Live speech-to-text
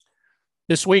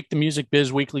This week, the Music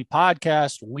Biz Weekly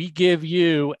podcast, we give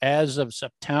you, as of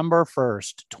September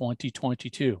 1st,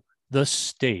 2022, the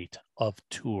state of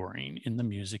touring in the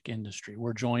music industry.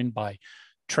 We're joined by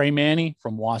Trey Manny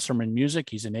from Wasserman Music.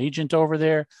 He's an agent over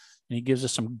there, and he gives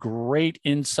us some great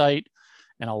insight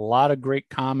and a lot of great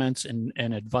comments and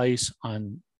advice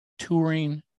on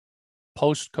touring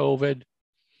post-COVID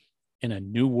in a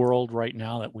new world right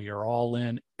now that we are all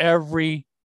in. Every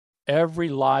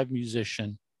live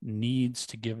musician needs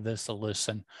to give this a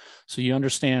listen so you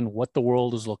understand what the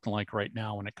world is looking like right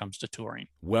now when it comes to touring.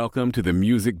 Welcome to the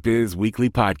Music Biz Weekly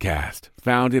Podcast,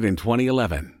 founded in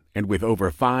 2011 and with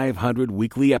over 500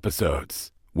 weekly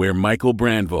episodes, where Michael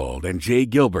Brandvold and Jay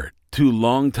Gilbert, two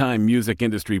longtime music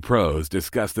industry pros,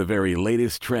 discuss the very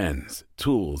latest trends,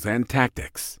 tools, and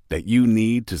tactics that you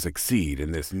need to succeed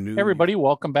in this new... Hey everybody,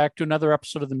 welcome back to another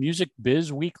episode of the Music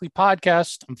Biz Weekly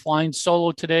Podcast. I'm flying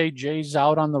solo today. Jay's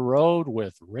out on the road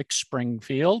with Rick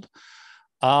Springfield.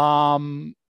 We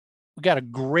got a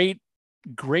great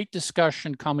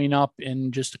discussion coming up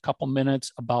in just a couple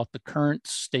minutes about the current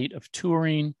state of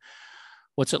touring.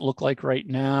 What's it look like right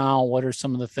now? What are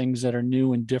some of the things that are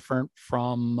new and different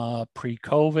from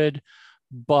pre-COVID?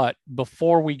 But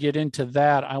before we get into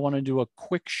that, I want to do a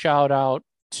quick shout out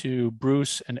to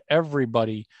Bruce and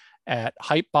everybody at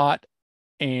Hypebot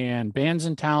and Bands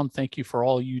in Town. Thank you for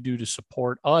all you do to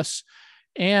support us.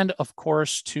 And of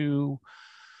course, to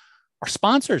our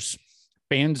sponsors,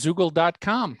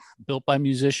 bandzoogle.com, built by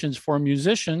musicians for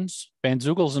musicians.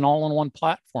 Bandzoogle is an all-in-one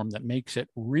platform that makes it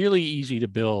really easy to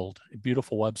build a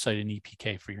beautiful website and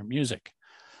EPK for your music.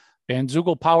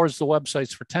 Bandzoogle powers the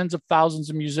websites for tens of thousands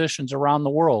of musicians around the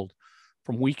world,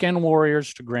 from weekend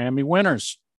warriors to Grammy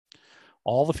winners.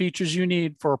 All the features you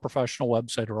need for a professional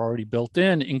website are already built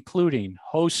in, including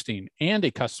hosting and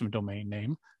a custom domain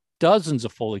name, dozens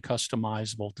of fully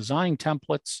customizable design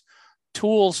templates,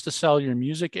 tools to sell your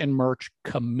music and merch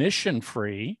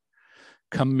commission-free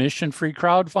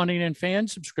crowdfunding and fan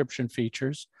subscription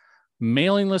features,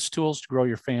 mailing list tools to grow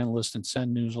your fan list and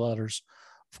send newsletters,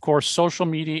 of course, social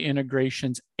media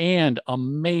integrations, and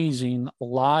amazing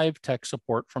live tech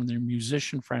support from their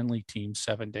musician-friendly team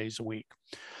 7 days a week.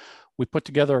 We put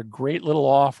together a great little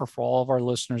offer for all of our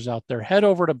listeners out there. Head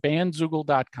over to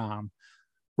bandzoogle.com,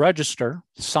 register,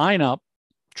 sign up,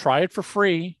 try it for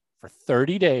free for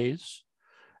 30 days.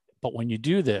 But when you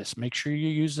do this, make sure you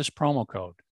use this promo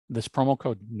code. This promo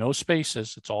code, no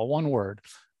spaces, it's all one word,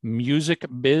 Music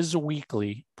Biz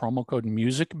Weekly, promo code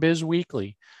Music Biz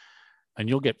Weekly, and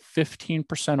you'll get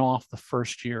 15% off the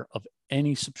first year of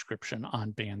any subscription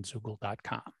on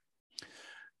bandzoogle.com.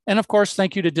 And of course,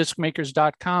 thank you to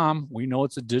discmakers.com. We know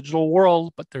it's a digital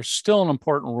world, but there's still an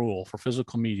important rule for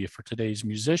physical media for today's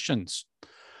musicians.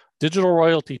 Digital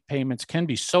royalty payments can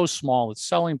be so small that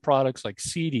selling products like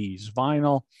CDs,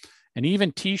 vinyl, and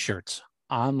even t-shirts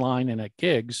online and at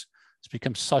gigs has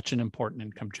become such an important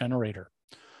income generator.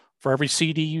 For every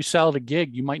CD you sell at a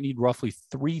gig, you might need roughly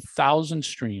 3,000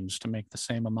 streams to make the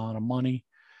same amount of money.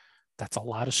 That's a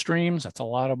lot of streams. That's a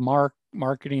lot of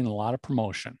marketing, a lot of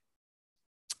promotion.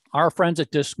 Our friends at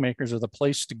Disc Makers are the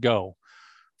place to go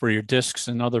for your discs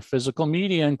and other physical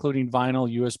media, including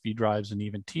vinyl, USB drives, and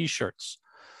even t-shirts.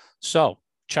 So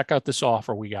check out this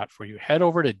offer we got for you. Head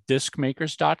over to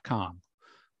discmakers.com,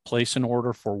 place an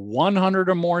order for 100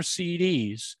 or more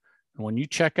CDs. And when you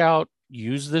check out,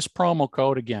 use this promo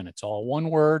code. Again, it's all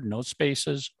one word, no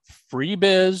spaces,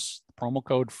 FREEBIZ, promo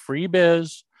code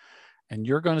FREEBIZ, and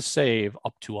you're going to save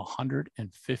up to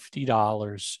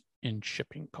 $150 in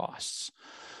shipping costs.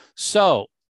 So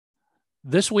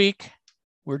this week,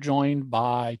 we're joined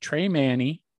by Trey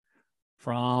Manny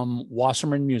from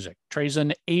Wasserman Music. Trey's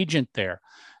an agent there.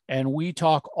 And we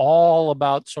talk all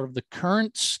about sort of the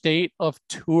current state of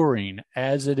touring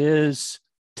as it is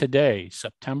today,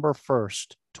 September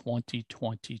 1st,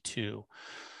 2022.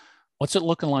 What's it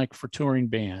looking like for touring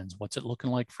bands? What's it looking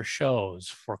like for shows,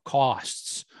 for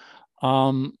costs?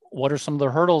 What are some of the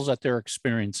hurdles that they're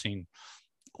experiencing?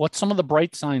 What's some of the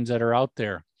bright signs that are out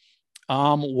there?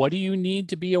 What do you need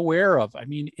to be aware of? I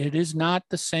mean, it is not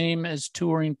the same as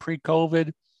touring pre-COVID,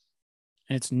 and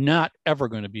it's not ever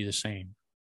going to be the same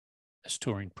as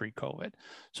touring pre-COVID.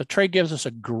 So Trey gives us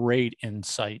a great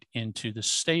insight into the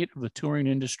state of the touring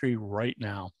industry right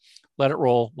now. Let it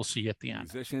roll. We'll see you at the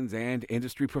end. Musicians and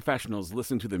industry professionals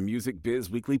listen to the Music Biz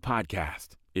Weekly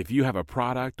Podcast. If you have a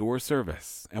product or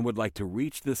service and would like to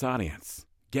reach this audience,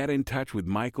 get in touch with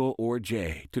Michael or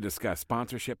Jay to discuss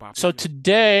sponsorship opportunities. So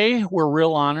today we're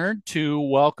real honored to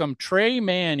welcome Trey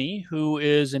Manny, who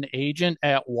is an agent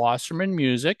at Wasserman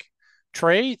Music.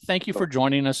 Trey, thank you for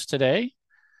joining us today.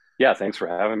 Yeah, thanks for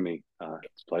having me.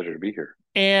 It's a pleasure to be here.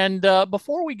 And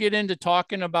before we get into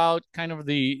talking about kind of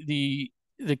the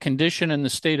condition and the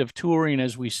state of touring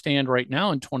as we stand right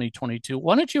now in 2022,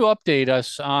 why don't you update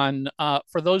us on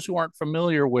for those who aren't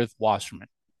familiar with Wasserman?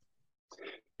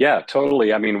 Yeah,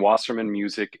 totally. I mean, Wasserman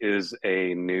Music is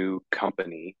a new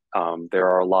company. There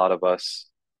are a lot of us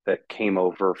that came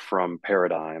over from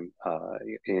Paradigm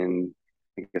in,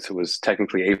 I guess it was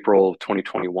technically April of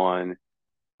 2021.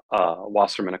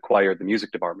 Wasserman acquired the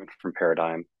music department from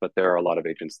Paradigm, but there are a lot of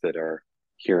agents that are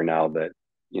here now that,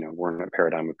 weren't at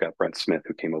Paradigm. We've got Brent Smith,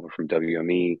 who came over from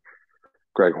WME,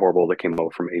 Greg Horrible, that came over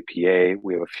from APA.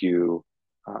 We have a few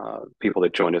people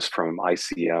that joined us from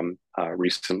ICM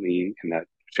recently in that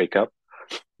shakeup.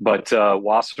 But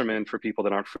Wasserman, for people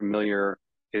that aren't familiar,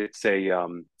 it's a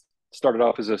started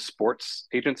off as a sports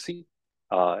agency.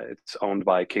 It's owned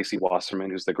by Casey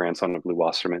Wasserman, who's the grandson of Lou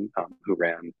Wasserman, who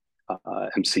ran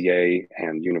MCA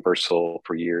and Universal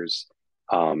for years.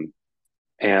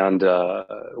 And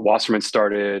Wasserman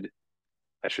started,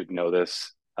 I should know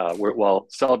this, we're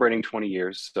celebrating 20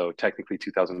 years, so technically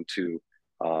 2002.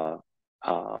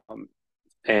 Um,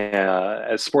 and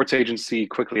as sports agency,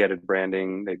 quickly added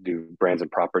branding. They do brands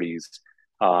and properties.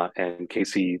 And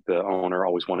Casey, the owner,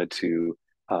 always wanted to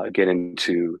get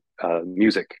into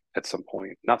music at some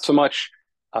point. Not so much,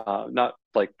 not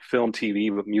like film,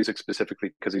 TV, but music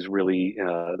specifically, because he's really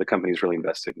the company's really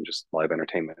invested in just live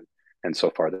entertainment. And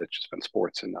so far, that's just been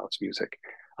sports, and now it's music.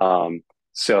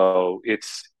 So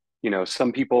it's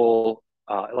some people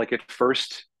like at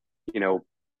first, you know,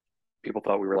 people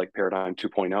thought we were like Paradigm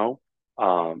 2.0.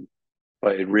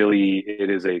 But it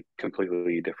is a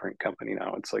completely different company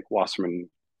now. It's like Wasserman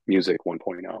Music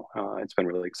 1.0. It's been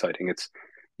really exciting.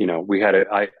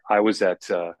 I was at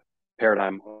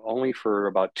Paradigm only for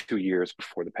about 2 years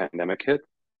before the pandemic hit.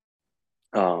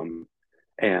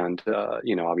 And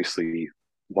obviously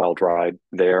wild ride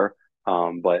there.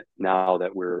 But now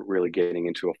that we're really getting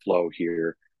into a flow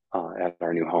here at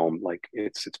our new home, like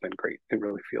it's been great. It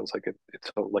really feels like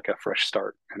like a fresh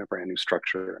start and a brand new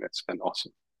structure, and it's been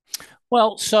awesome.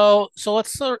 Well, so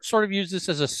let's sort of use this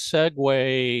as a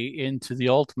segue into the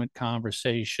ultimate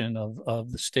conversation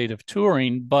of the state of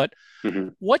touring. But Mm-hmm.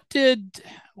 what did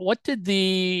what did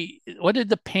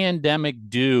the pandemic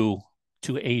do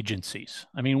to agencies?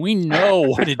 I mean, we know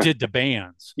what it did to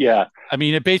bands. Yeah. I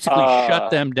mean, it basically shut Uh,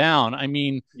 them down. I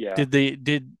mean, yeah.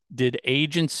 did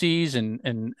agencies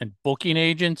and booking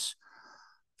agents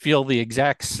feel the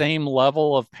exact same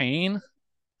level of pain?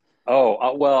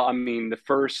 Oh, well, I mean, the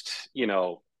first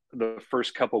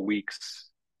couple weeks,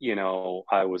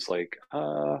 I was like,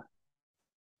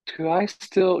 could I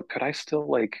still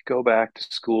like go back to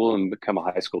school and become a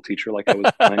high school teacher like I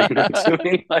was planning on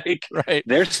doing? Like, Right.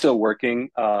 they're still working.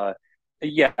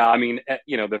 Yeah, I mean,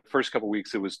 the first couple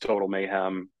weeks it was total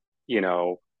mayhem. You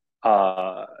know,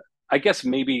 uh, I guess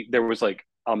maybe there was like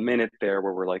a minute there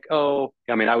where we're like, oh,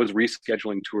 I mean, I was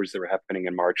rescheduling tours that were happening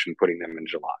in March and putting them in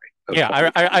July. That was Yeah,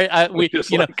 probably fun. we,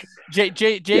 Just like,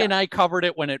 Jay yeah, and I covered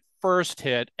it when it first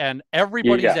hit, and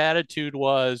everybody's yeah, attitude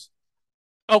was,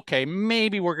 okay,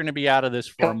 maybe we're going to be out of this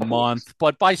for a couple weeks, month,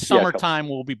 but by yeah, a couple, summertime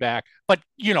we'll be back. But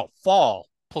fall,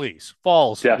 please,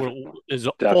 falls definitely, is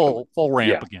a definitely, full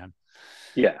ramp yeah. again.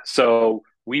 Yeah, so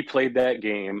we played that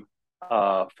game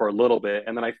for a little bit,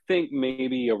 and then I think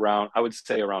maybe I would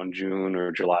say around June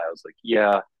or July, I was like,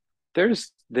 yeah,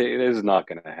 this is not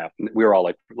going to happen. We were all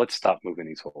like, let's stop moving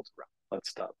these holes around. Let's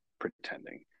stop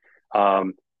pretending.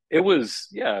 Um, it was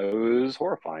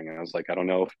horrifying. And I was like, I don't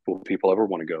know if will people ever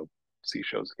want to go see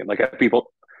shows again. Let me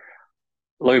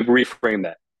reframe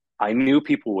that. I knew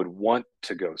people would want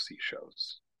to go see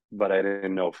shows, but I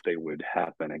didn't know if they would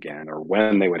happen again or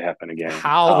when they would happen again.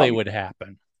 How they would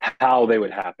happen. How they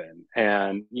would happen.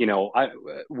 And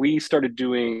we started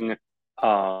doing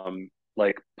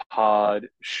like pod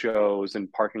shows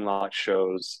and parking lot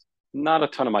shows. Not a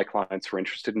ton of my clients were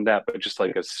interested in that, but just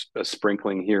like a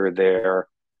sprinkling here or there.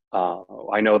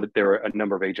 I know that there are a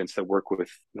number of agents that work with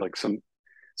like some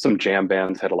jam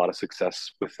bands had a lot of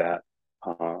success with that.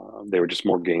 They were just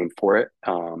more game for it.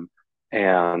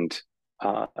 And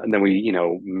then we,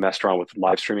 messed around with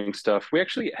live streaming stuff. We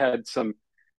actually had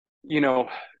you know,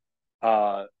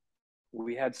 uh,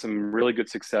 we had some really good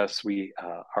success. We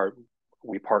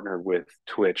partnered with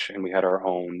Twitch, and we had our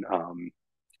own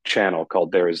channel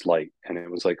called There Is Light, and it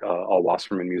was like all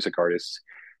Wasserman music artists,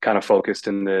 kind of focused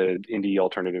in the indie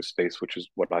alternative space, which is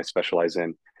what I specialize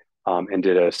in. And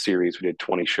did a series. We did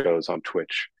 20 shows on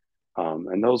Twitch,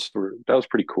 and that was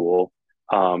pretty cool.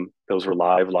 Those were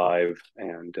live,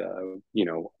 and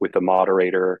with a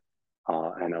moderator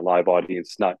and a live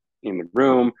audience, not in the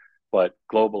room, but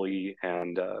globally,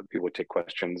 and people would take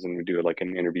questions and we do like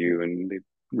an interview and they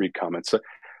read comments. So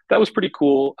that was pretty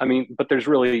cool. I mean, but there's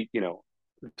really,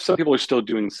 some people are still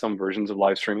doing some versions of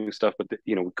live streaming stuff, but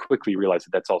we quickly realized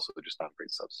that that's also just not a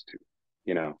great substitute.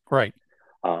 You know, Right.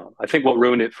 I think what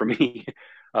ruined it for me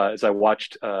is I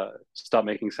watched Stop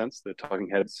Making Sense, the Talking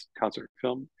Heads concert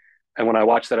film, and when I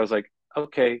watched that, I was like,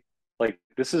 okay, like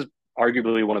this is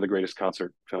arguably one of the greatest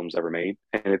concert films ever made,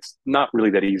 and it's not really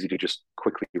that easy to just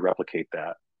quickly replicate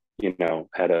that,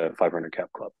 at a 500 cap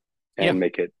club Yeah. and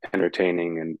make it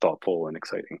entertaining and thoughtful and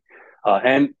exciting.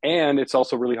 And it's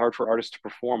also really hard for artists to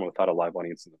perform without a live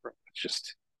audience in the room. It's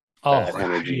just Oh, that yeah.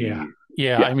 energy. Yeah.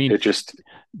 I Yeah, mean, it just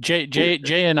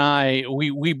Jay and I,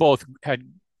 we both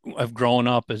have grown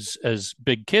up as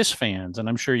big Kiss fans, and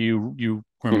I'm sure you Mhm.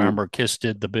 remember Kiss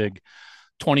did the big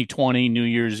 2020 New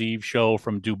Year's Eve show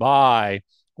from Dubai,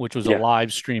 which was a Yeah,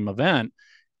 live stream event,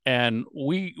 and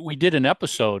we did an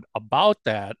episode about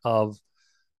that of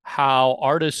how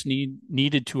artists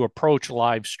needed to approach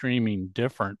live streaming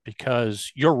different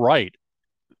because you're right.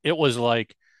 It was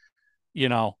like,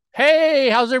 hey,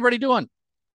 how's everybody doing?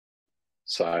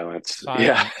 silence.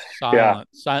 Yeah, Silence, yeah,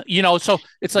 silence, silence. So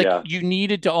it's like yeah, you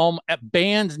needed to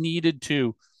bands needed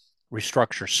to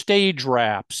restructure stage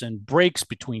wraps and breaks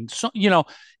between in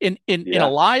a yeah.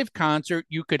 live concert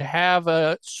you could have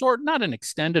a sort not an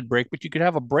extended break, but you could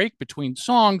have a break between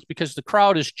songs because the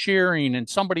crowd is cheering and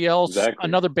somebody else, Exactly.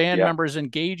 another band Yeah, member, is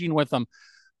engaging with them.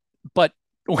 But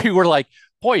we were like,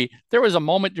 boy, there was a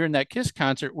moment during that Kiss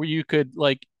concert where you could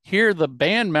like hear the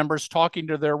band members talking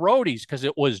to their roadies because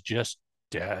it was just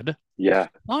dead yeah,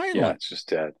 yeah. silent. It's just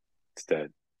dead. It's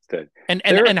dead. It's dead. And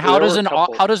and There, and there were a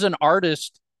couple. how does an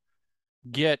artist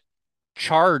get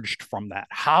charged from that?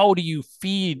 How do you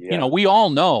feed? Yeah, We all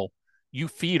know you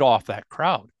feed off that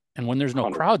crowd. And when there's no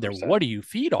hundred crowd there, percent. what do you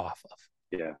feed off of?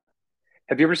 Yeah.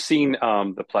 Have you ever seen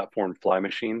the platform Fly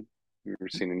Machine? You ever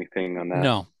seen anything on that?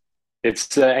 No.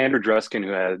 It's Andrew Dreskin,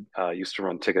 who had used to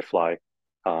run Ticketfly,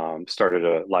 started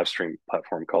a live stream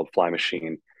platform called Fly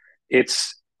Machine.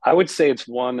 I would say it's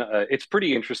one. It's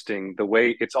pretty interesting the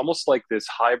way it's almost like this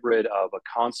hybrid of a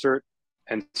concert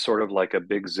and sort of like a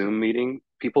big Zoom meeting.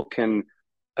 People can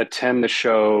attend the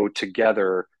show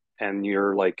together, and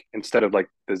you're like instead of like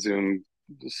the Zoom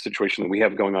situation that we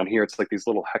have going on here, it's like these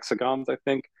little hexagons, I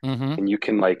think, Mm-hmm. and you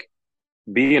can like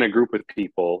be in a group with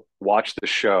people, watch the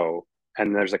show,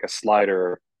 and there's like a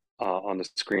slider on the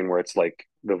screen where it's like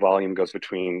the volume goes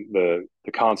between the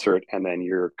concert and then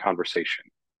your conversation.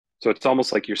 So it's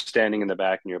almost like you're standing in the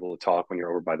back and you're able to talk when you're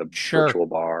over by the Sure. virtual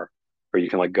bar, or you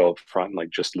can like go up front and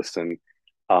like just listen.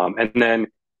 And then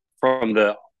from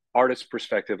the artist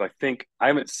perspective, I think I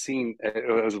haven't seen.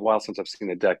 It was a while since I've seen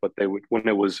the deck, but they would when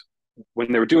they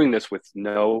were doing this with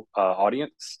no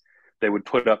audience, they would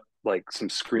put up like some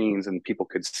screens and people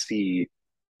could see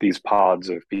these pods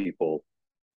of people,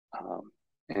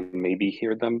 and maybe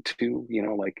hear them too,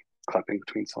 like clapping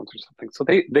between songs or something. So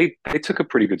they took a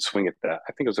pretty good swing at that.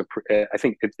 I think it was I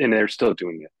think and they're still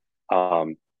doing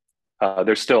it.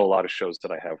 There's still a lot of shows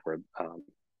that I have where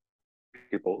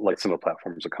people like some of the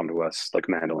platforms will come to us like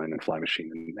Mandolin and Fly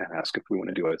Machine and ask if we want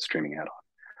to do a streaming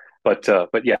add-on.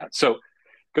 But yeah, so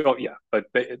but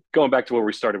going back to where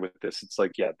we started with this, it's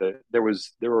like there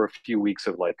were a few weeks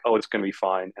of like, oh, it's going to be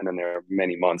fine, and then there are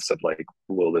many months of like,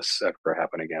 will this ever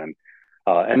happen again?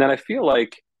 And then I feel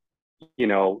like, you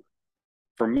know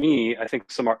for me, I think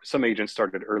some agents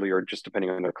started earlier, just depending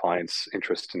on their clients'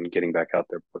 interest in getting back out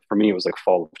there. But for me, it was like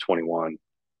fall of 21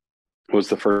 was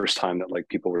the first time that like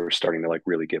people were starting to like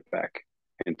really get back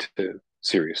into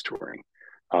serious touring.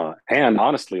 And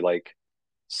honestly, like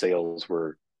sales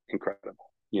were incredible,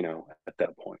 at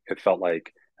that point. It felt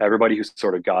like everybody who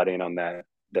sort of got in on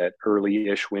that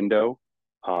early-ish window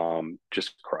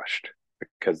just crushed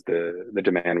because the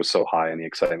demand was so high and the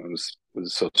excitement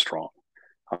was so strong.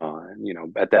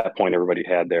 At that point, everybody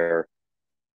had their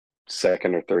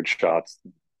second or third shots.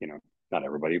 Not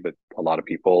everybody, but a lot of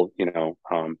people.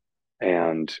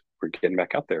 And we're getting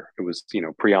back out there. It was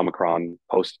pre Omicron,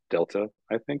 post Delta,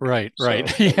 I think. Right, right.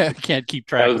 So that Yeah, I was can't keep that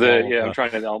track was of the all of yeah. I'm the.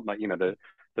 trying to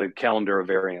the calendar of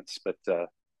variants, but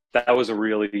that was a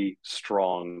really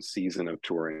strong season of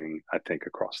touring, I think,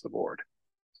 across the board.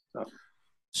 So,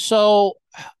 So,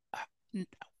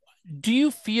 do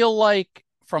you feel like,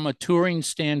 from a touring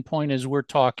standpoint, as we're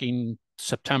talking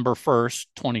September 1st,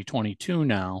 2022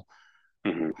 now,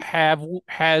 mhm. have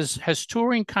has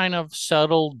touring kind of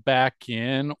settled back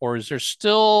in, or is there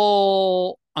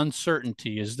still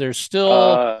uncertainty? Is there still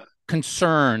uh,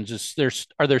 concerns?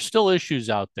 Are there still issues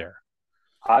out there?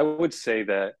 I would say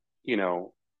that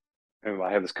and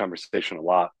I have this conversation a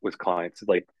lot with clients.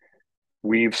 Like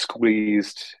we've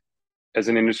squeezed as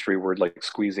an industry, we're like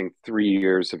squeezing 3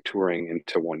 years of touring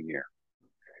into 1 year.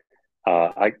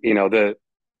 The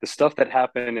stuff that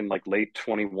happened in like late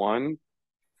 21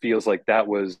 feels like that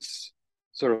was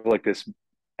sort of like this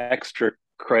extra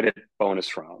credit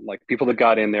bonus round. Like people that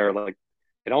got in there, like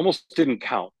it almost didn't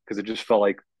count because it just felt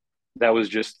like that was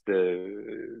just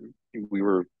we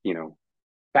were,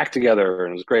 back together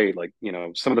and it was great. Like,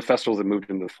 some of the festivals that moved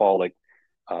into the fall, like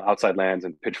Outside Lands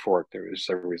and Pitchfork, there was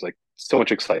always like so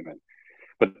much excitement.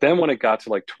 But then when it got to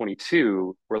like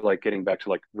 22, we're like getting back to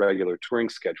like regular touring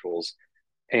schedules,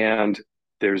 and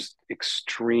there's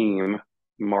extreme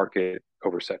market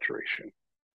oversaturation.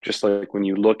 Just like when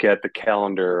you look at the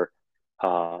calendar,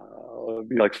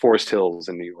 like Forest Hills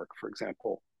in New York, for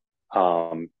example,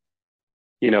 um,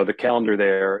 the calendar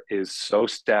there is so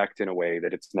stacked in a way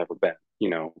that it's never been,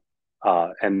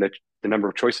 and the number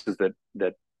of choices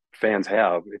that fans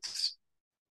have,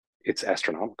 it's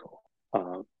astronomical.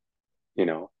 You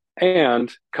know,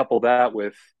 and couple that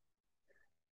with,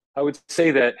 I would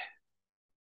say that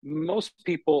most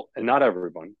people, and not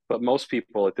everyone, but most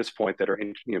people at this point that are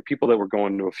in, people that were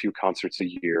going to a few concerts a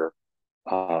year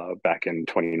back in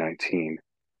 2019,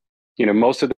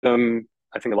 most of them,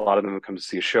 I think a lot of them have come to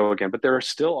see a show again, but there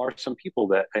still are some people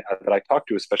that I talk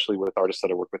to, especially with artists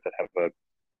that I work with that have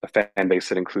a fan base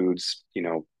that includes,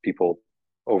 people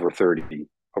over 30,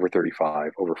 over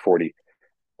 35, over 40,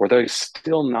 where they're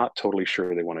still not totally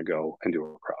sure they want to go and do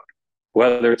a crowd,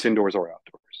 whether it's indoors or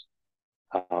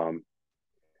outdoors,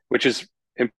 which is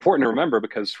important to remember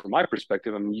because from my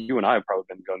perspective, I mean, you and I have probably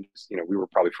been going, we were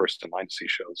probably first in line to see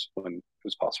shows when it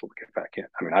was possible to get back in.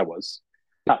 I mean, I was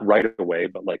not right away,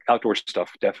 but like outdoor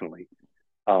stuff, definitely.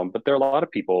 But there are a lot of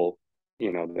people,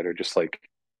 that are just like,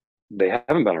 they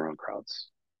haven't been around crowds.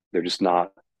 They're just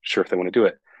not sure if they want to do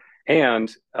it.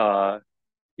 And,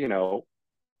 you know,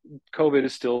 COVID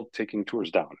is still taking tours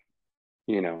down.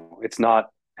 It's not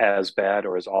as bad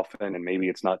or as often, and maybe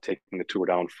it's not taking the tour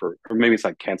down or maybe it's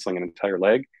not canceling an entire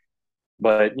leg.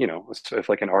 But if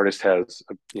like an artist has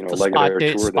a The leg of their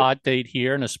tour that, spot date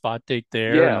here and a spot date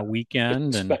there and yeah, a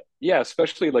weekend and yeah,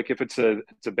 especially like if it's a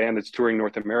band that's touring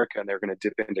North America and they're going to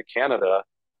dip into Canada,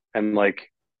 and like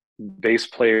bass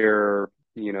player,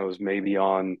 is maybe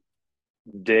on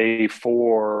day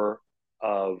 4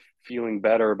 of feeling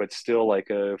better, but still like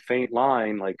a faint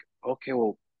line, like, okay,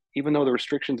 well, even though the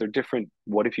restrictions are different,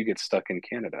 what if you get stuck in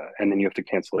Canada and then you have to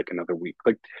cancel like another week?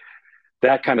 Like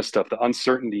that kind of stuff, the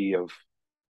uncertainty of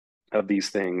these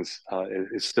things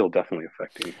is still definitely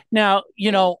affecting now,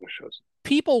 the shows.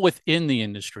 people within the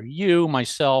industry, you,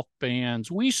 myself, bands,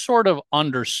 we sort of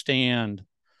understand,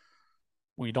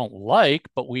 we don't like,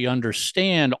 but we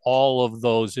understand all of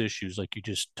those issues like you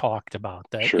just talked about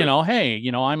that, Sure. hey,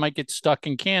 I might get stuck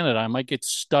in Canada, I might get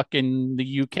stuck in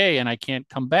the UK and I can't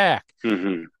come back.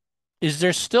 Mm-hmm. Is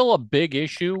there still a big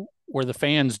issue where the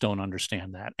fans don't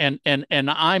understand that? And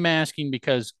I'm asking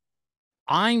because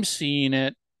I'm seeing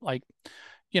it like,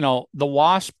 the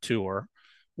Wasp tour,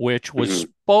 which was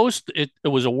Mm-hmm. it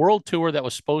was a world tour that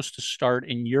was supposed to start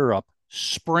in Europe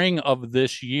spring of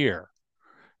this year.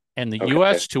 And the Okay.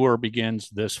 US tour begins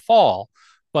this fall.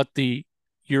 But the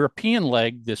European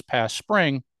leg this past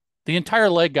spring, the entire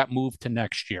leg got moved to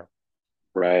next year.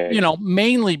 Right.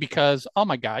 Mainly because, oh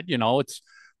my God, it's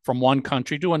from one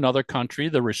country to another country,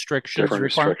 the restrictions, Different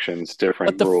requirement. restrictions, But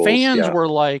different the rules. fans Yeah. were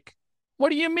like, what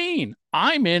do you mean?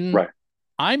 Right.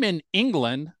 I'm in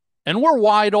England and we're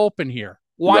wide open here.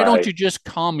 Why don't Right. you just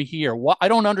come here? I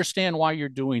don't understand why you're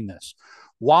doing this.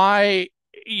 Why,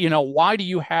 why do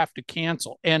you have to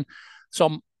cancel? And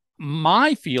so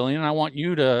my feeling, and I want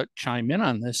you to chime in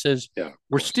on this, is Yeah. Of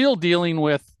we're course. still dealing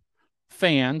with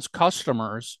fans,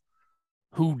 customers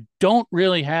who don't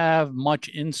really have much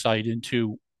insight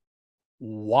into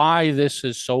why this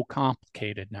is so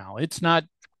complicated now. It's not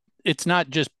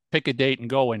just pick a date and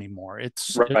go anymore.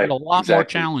 There's Right. a lot more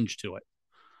Exactly. challenge to it.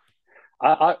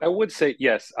 I would say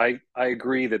yes. I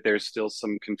agree that there's still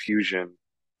some confusion.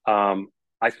 Um,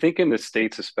 I think in the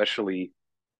States, especially,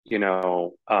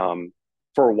 for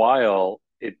a while,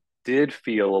 it did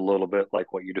feel a little bit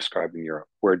like what you described in Europe,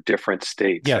 where different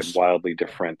states had Yes. wildly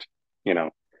different, you know.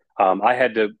 I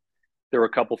had to, there were a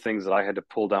couple things that I had to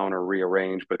pull down or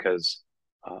rearrange because,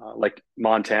 like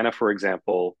Montana, for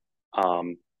example,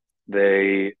 um,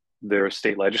 they, their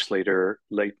state legislature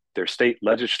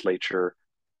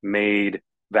made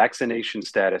vaccination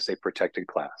status a protected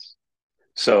class.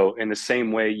 So in the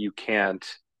same way, you can't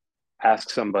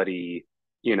ask somebody,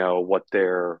 what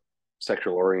their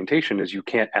sexual orientation is, you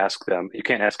can't ask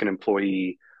an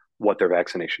employee what their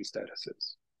vaccination status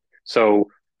is. So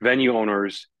venue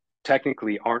owners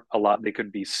technically aren't allowed. They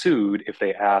could be sued if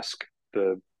they ask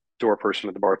the door person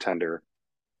or the bartender,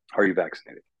 "Are you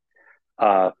vaccinated?"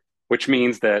 Uh, which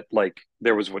means that like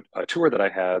there was a tour that I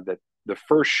had that the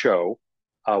first show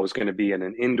was going to be in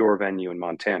an indoor venue in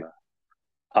Montana,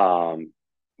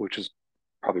 which is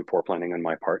probably poor planning on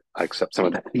my part. I accept some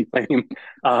of that blame.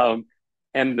 Um,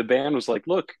 and the band was like,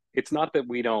 "Look, it's not that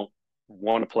we don't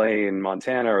want to play in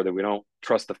Montana or that we don't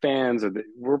trust the fans, or that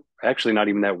we're actually not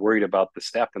even that worried about the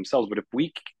staff themselves. But if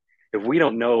we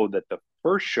don't know that the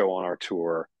first show on our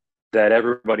tour that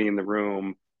everybody in the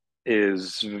room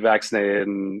is vaccinated,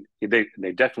 and they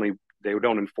definitely they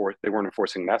weren't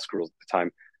enforcing mask rules at the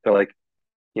time. They're like,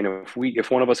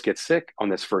 if one of us gets sick on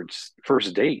this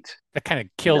first date, That kind of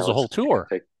kills the whole it's going tour.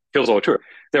 to take kills the whole tour.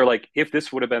 They're like, if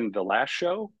this would have been the last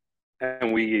show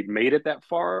and we made it that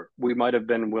far, we might have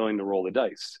been willing to roll the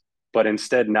dice. But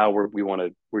instead, now we're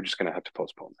just going to have to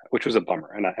postpone that, which was a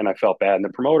bummer, and I felt bad. And the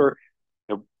promoter,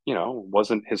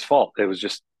 wasn't his fault. It was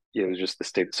just the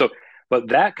state. So, but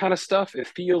that kind of stuff, it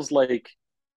feels like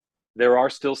there are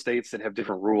still states that have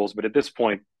different rules, but at this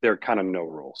point, there are kind of no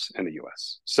rules in the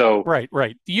U.S. So Right,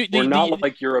 right. we're not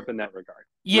like Europe in that regard,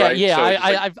 Yeah, right? yeah. So it's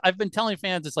like, I've been telling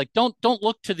fans it's like don't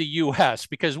look to the U.S.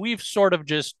 because we've sort of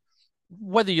just,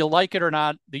 whether you like it or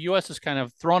not, the U.S. has kind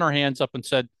of thrown our hands up and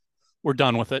said we're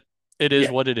done with it. It is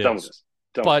yeah, what it done with is. this,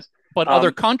 done with But this. other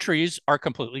Um, countries are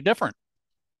completely different.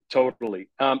 totally.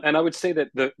 And I would say that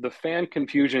the fan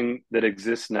confusion that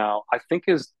exists now, I think,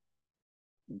 is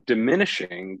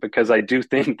diminishing because I do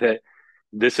think that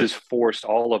this has forced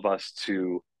all of us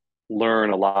to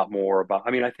learn a lot more about.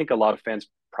 I mean, I think a lot of fans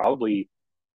probably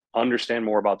understand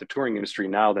more about the touring industry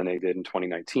now than they did in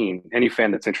 2019. Any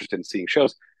fan that's interested in seeing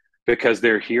shows, because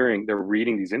they're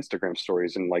reading these Instagram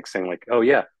stories and like saying like, "Oh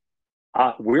yeah,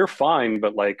 we're fine,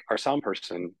 but like our sound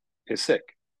person is sick,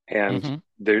 and Hmm.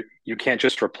 there you can't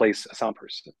just replace a sound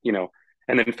person."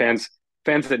 And then fans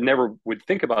that never would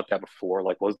think about that before,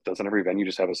 like, well, doesn't every venue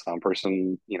just have a sound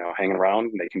person, hanging around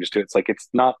and they can just do it? It's like it's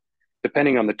not,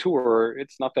 depending on the tour,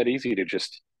 it's not that easy to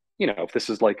just, if this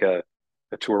is like a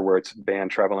tour where it's band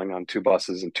traveling on two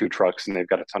buses and two trucks and they've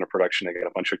got a ton of production, they got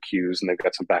a bunch of cues and they've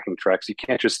got some backing tracks. You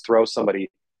can't just throw somebody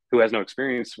who has no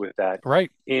experience with that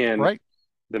Right, in right.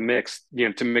 the mix,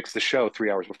 to mix the show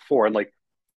 3 hours before. And like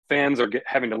fans are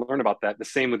having to learn about that. The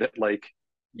same with it, like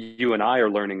you and I are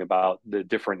learning about the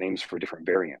different names for different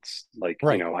variants. Like,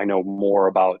 Right. I know more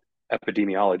about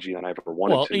epidemiology than I've ever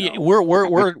wanted Well, to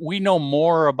know. we know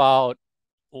more about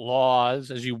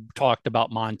laws, as you talked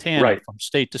about Montana, Right. from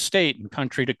state to state and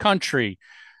country to country.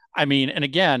 I mean, and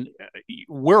again,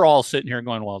 we're all sitting here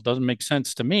going, well, it doesn't make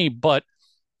sense to me, but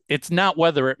it's not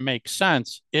whether it makes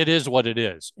sense. It is what it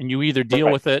is. And you either deal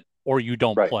Right. with it or you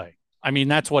don't Right. play. I mean,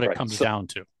 that's what it Right. comes So down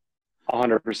to.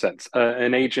 100%.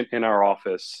 An agent in our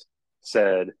office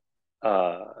said,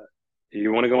 uh,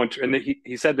 "You want to go into," and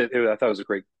he said that I thought it was a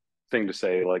great thing to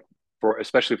say, like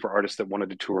especially for artists that wanted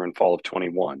to tour in fall of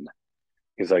 21.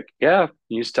 He's like, "Yeah,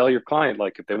 you just tell your client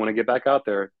like if they want to get back out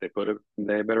there, they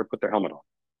better put their helmet on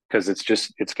because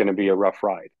it's going to be a rough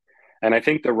ride." And I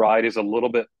think the ride is a little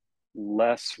bit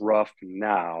less rough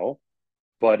now,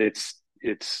 but it's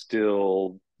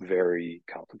still very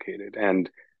complicated. And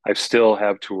I still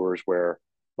have tours where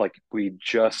like we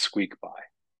just squeak by.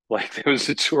 Like there was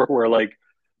a tour where like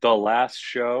the last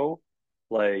show,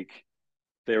 like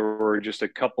there were just a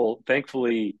couple,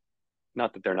 thankfully,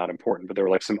 not that they're not important, but there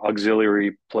were like some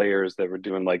auxiliary players that were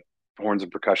doing like horns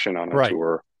and percussion on a Right.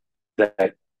 tour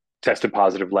that tested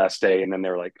positive last day. And then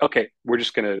they're like, okay, we're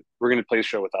gonna play a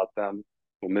show without them.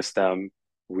 We'll miss them.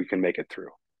 We can make it through.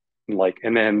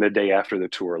 And then the day after the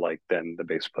tour, like then the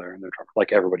bass player and the drummer,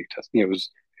 like everybody tested. We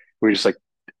were just like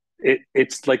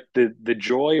it's like the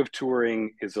joy of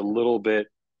touring is a little bit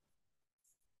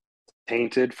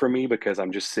tainted for me because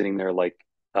I'm just sitting there like,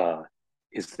 uh,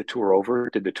 is the tour over?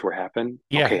 Did the tour happen?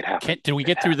 Okay, Yeah. it happened. Did we It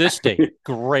get through this date? happened.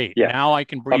 Great. Yeah. Now I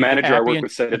can A breathe manager I happy work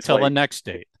with said until the next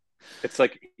date. it's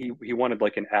like he wanted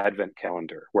like an advent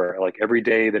calendar where like every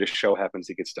day that a show happens,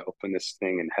 he gets to open this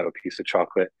thing and have a piece of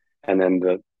chocolate. And then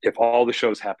if all the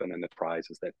shows happen, and the prize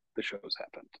is that the shows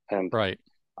happened. And Right.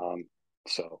 um,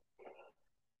 so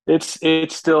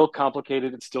it's still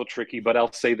complicated, it's still tricky, but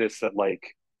I'll say this, that like,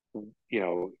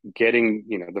 getting,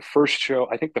 the first show,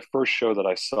 I think the first show that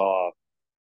I saw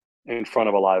in front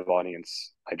of a live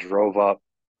audience, I drove up.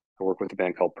 I work with a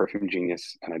band called Perfume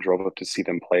Genius, and I drove up to see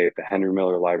them play at the Henry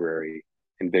Miller Library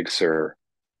in Big Sur,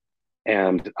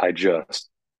 and I just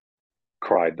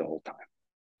cried the whole time.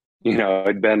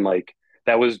 It'd been like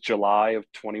that was July of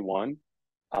 21,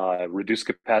 reduced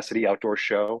capacity outdoor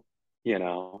show,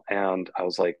 and I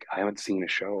was like, I haven't seen a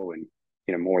show in,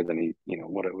 more than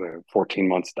 14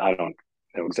 months. I don't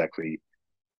know exactly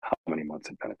how many months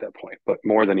had been at that point, but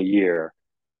more than a year.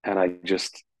 And it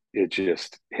just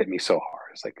hit me so hard.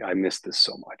 It's like, I missed this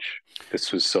so much.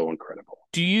 This was so incredible.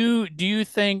 Do you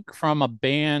think from a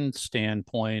band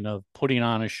standpoint of putting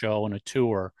on a show and a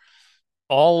tour,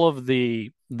 all of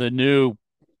the new,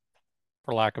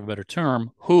 for lack of a better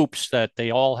term, hoops that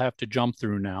they all have to jump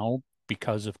through now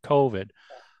because of COVID,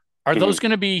 are Mm-hmm. those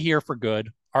going to be here for good?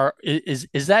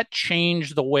 Is that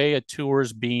change the way a tour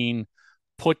is being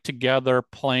put together,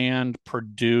 planned,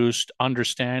 produced,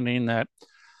 understanding that,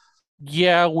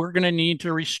 yeah, we're going to need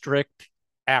to restrict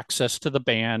access to the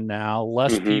band now,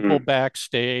 less people Mm-hmm.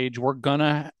 backstage. We're going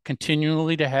to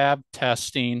continually to have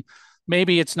testing.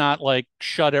 Maybe it's not like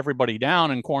shut everybody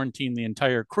down and quarantine the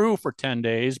entire crew for 10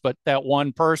 days, but that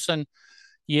one person,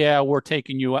 yeah, we're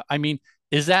taking you. I mean,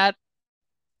 is that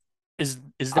is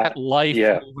I, that life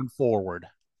yeah, moving forward?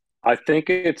 I think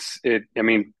I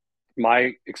mean,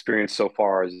 my experience so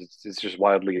far is it's just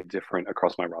wildly different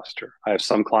across my roster. I have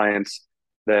some clients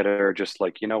that are just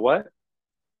like, you know what?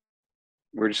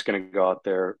 We're just going to go out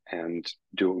there and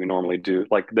do what we normally do.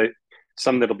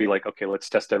 Some that'll be like, okay, let's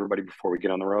test everybody before we get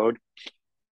on the road.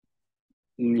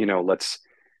 Let's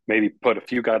maybe put a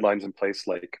few guidelines in place,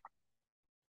 like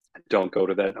don't go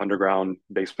to that underground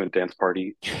basement dance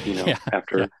party, Yeah,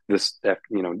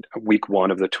 yeah. week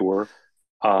one of the tour.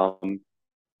 Um,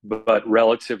 but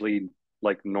relatively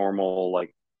like normal,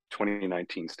 like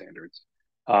 2019 standards.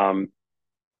 Um,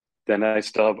 then I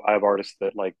have artists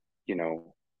that like,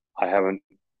 I haven't,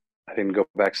 I didn't go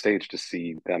backstage to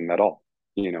see them at all.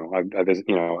 I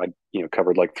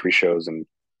covered like three shows and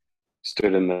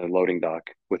stood in the loading dock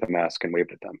with a mask and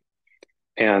waved at them.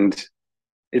 And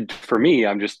for me,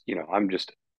 I'm just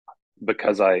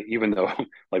because even though,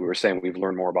 like we were saying, we've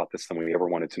learned more about this than we ever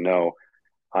wanted to know.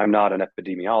 I'm not an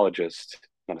epidemiologist,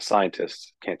 not a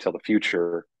scientist, can't tell the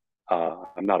future.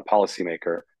 I'm not a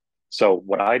policymaker. So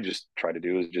what I just try to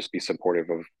do is just be supportive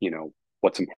of,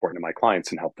 what's important to my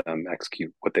clients and help them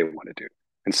execute what they want to do.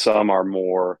 And some are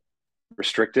more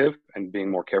restrictive and being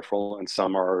more careful, and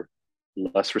some are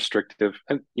less restrictive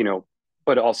and,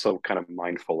 but also kind of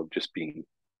mindful of just being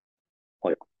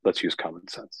like, let's use common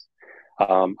sense.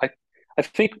 I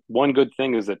think one good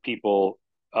thing is that people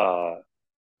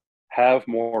have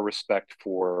more respect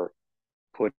for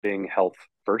putting health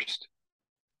first.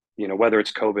 Whether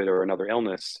it's COVID or another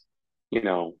illness,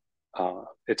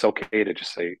 it's okay to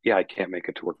just say, yeah, I can't make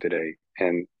it to work today.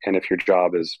 And if your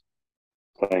job is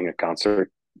playing a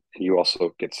concert, you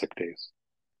also get sick days.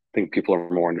 I think people are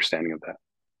more understanding of that.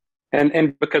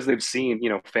 And because they've seen,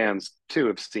 fans too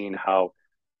have seen how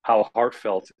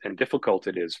heartfelt and difficult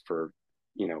it is for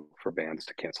bands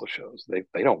to cancel shows.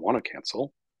 They don't want to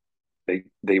cancel. They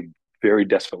very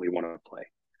desperately want to play,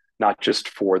 not just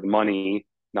for the money,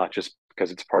 not just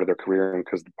because it's part of their career and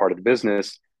because it's part of the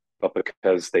business, but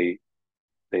because they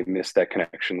miss that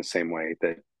connection the same way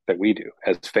that we do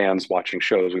as fans watching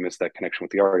shows. We miss that connection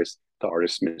with the artist. The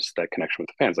artists miss that connection with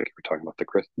the fans, like you were talking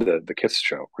about the Kiss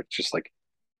show, where it's just like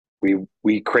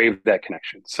we crave that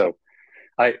connection. So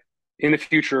I in the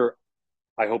future,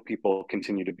 I hope people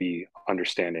continue to be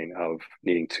understanding of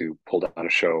needing to pull down a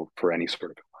show for any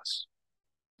sort of illness.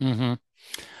 Mm-hmm.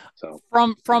 So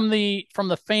From yeah. from the from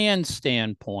the fan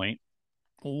standpoint,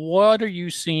 what are you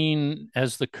seeing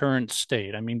as the current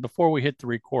state? I mean, before we hit the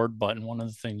record button, one of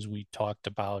the things we talked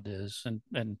about is,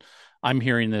 and I'm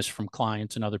hearing this from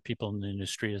clients and other people in the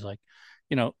industry, is like,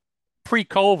 you know,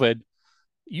 pre-COVID,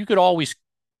 you could always,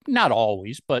 not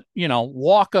always, but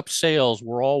walk up sales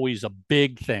were always a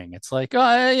big thing. It's like,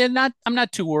 I'm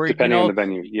not too worried. Depending on the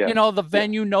venue, yeah, The yeah,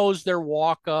 venue knows their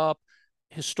walk up.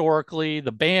 Historically,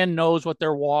 the band knows what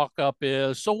their walk up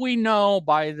is, so we know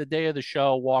by the day of the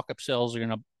show, walk up sales are going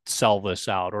to sell this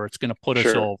out, or it's going to put us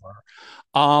sure,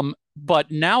 over.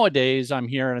 But nowadays, I'm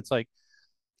hearing it's like,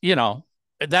 you know,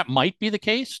 that might be the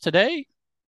case today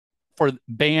for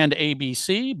band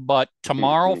ABC, but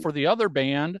tomorrow mm-hmm. for the other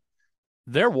band,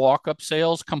 their walk up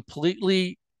sales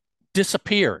completely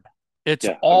disappeared. It's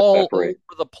Yeah, all over evaporate,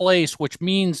 the place, which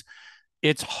means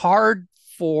it's hard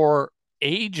for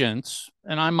agents.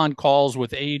 And I'm on calls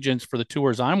with agents for the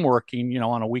tours I'm working,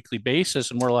 on a weekly basis.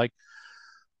 And we're like,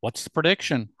 what's the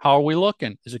prediction? How are we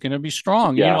looking? Is it going to be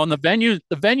strong? yeah, And the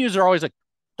venues are always like,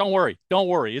 don't worry.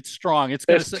 It's strong. it's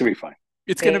gonna be fine.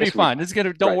 It's going to be It's gonna be fine.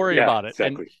 fine. Don't Right? worry Yeah, about it.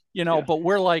 And, exactly. Yeah, but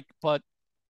we're like, but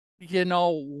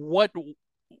what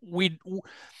we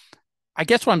I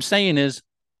guess what I'm saying is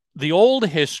the old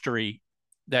history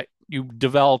that you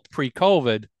developed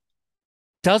pre-COVID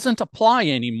doesn't apply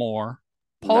anymore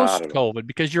not post at all. COVID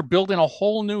because you're building a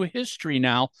whole new history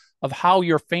now of how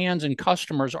your fans and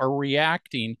customers are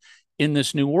reacting in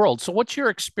this new world. So, what's your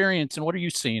experience and what are you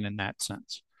seeing in that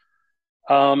sense?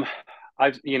 Um,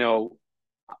 I've,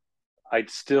 I'd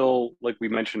still, like we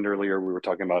mentioned earlier, we were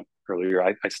talking about earlier,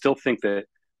 I still think that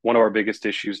one of our biggest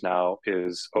issues now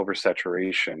is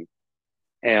oversaturation.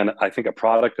 And I think a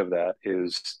product of that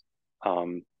is,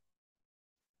 um,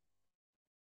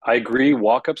 I agree,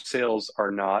 walk-up sales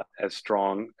are not as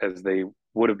strong as they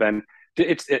would have been.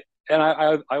 And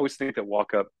I always think that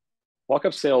walk-up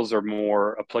sales are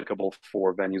more applicable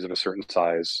for venues of a certain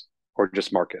size or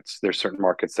just markets. There's certain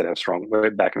markets that have strong,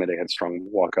 back in the day, had strong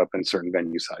walk-up and certain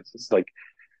venue sizes. Like,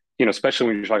 especially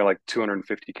when you're talking like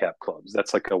 250 cap clubs,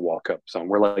 that's like a walk-up zone.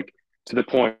 We're like to the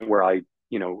point where in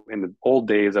the old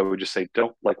days, I would just say,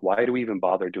 don't like, why do we even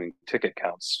bother doing ticket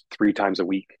counts 3 times a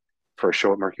week for a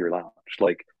show at Mercury Lounge?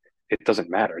 Like, it doesn't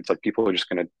matter. It's like people are just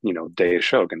going to, day a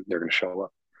show and they're going to show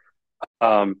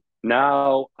up.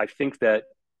 Now I think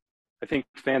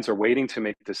fans are waiting to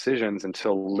make decisions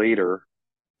until later.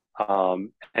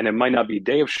 And it might not be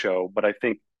day of show, but I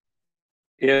think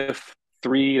if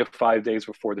 3 to 5 days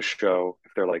before the show,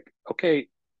 if they're like, okay,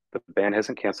 the band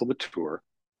hasn't canceled the tour,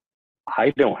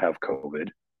 I don't have COVID,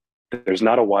 there's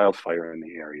not a wildfire in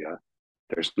the area,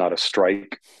 there's not a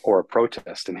strike or a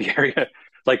protest in the area,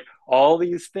 like all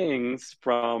these things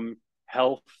from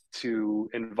health to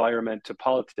environment to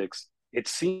politics, it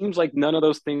seems like none of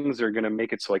those things are going to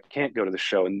make it so I can't go to the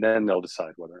show, and then they'll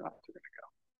decide whether or not they're going to go.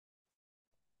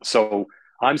 So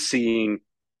I'm seeing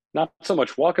not so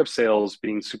much walk-up sales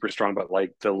being super strong, but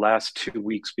like the last 2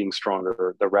 weeks being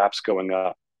stronger, the wraps going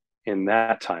up in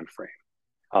that time frame.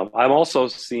 I'm also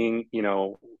seeing,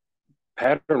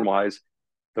 pattern-wise,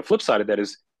 the flip side of that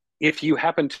is if you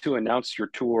happen to announce your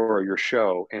tour or your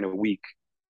show in a week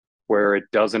where it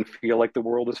doesn't feel like the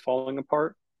world is falling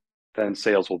apart, then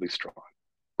sales will be strong.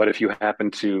 But if you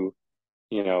happen to,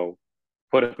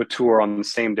 put up a tour on the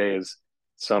same day as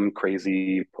some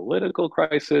crazy political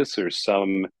crisis or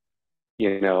some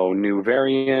new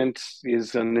variant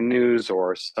is in the news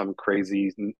or some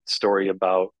crazy story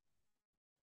about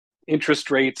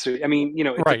interest rates. I mean, it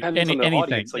Right. depends on the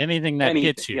audience. Like Anything that anything,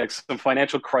 hits you. like some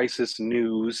financial crisis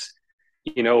news,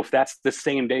 if that's the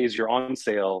same day as you're on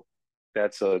sale,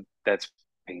 that's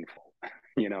painful,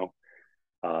 you know.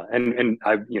 And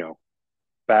I,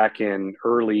 back in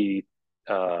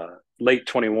late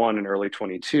 21 and early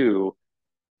 22,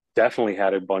 definitely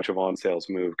had a bunch of on sales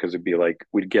move because it'd be like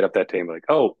we'd get up that day and be like,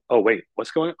 oh wait, what's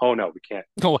going on? Oh no, we can't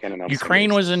Oh, announce same day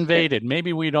Ukraine was sales. Can't invaded.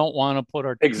 Maybe we don't want to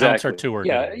announce our exactly. tour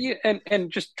Yeah, today. yeah, and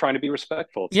just trying to be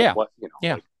respectful. It's like Yeah. what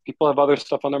Yeah. like people have other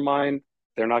stuff on their mind.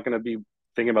 They're not going to be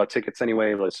thinking about tickets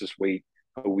anyway. Let's just wait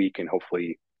a week and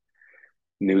hopefully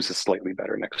news is slightly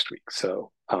better next week.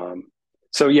 So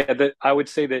yeah, that I would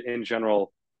say that in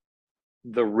general,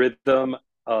 the rhythm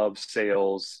of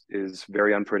sales is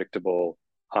very unpredictable.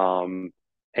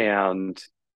 And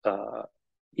uh,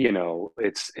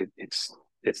 it's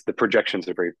the projections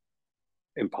are very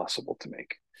impossible to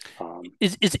make.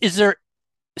 Is there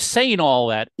saying all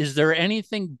that, is there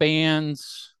anything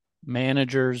bands,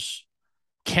 managers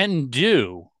can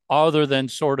do other than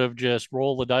sort of just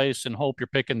roll the dice and hope you're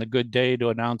picking the good day to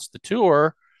announce the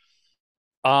tour?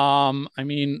 I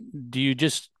mean, do you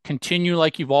just continue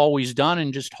like you've always done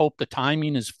and just hope the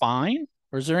timing is fine?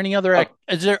 Or is there any other Uh,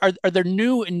 are there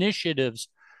new initiatives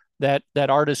that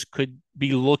artists could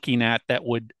be looking at that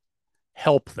would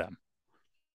help them?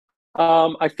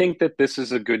 I think that this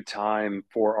is a good time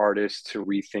for artists to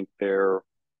rethink their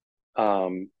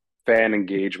um, fan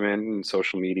engagement and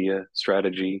social media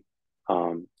strategy.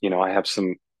 I have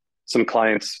some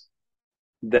clients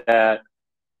that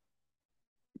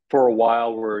for a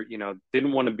while were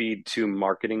didn't want to be too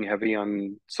marketing heavy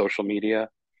on social media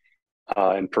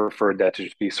and preferred that to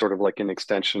just be sort of like an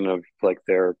extension of like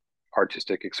their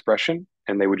artistic expression,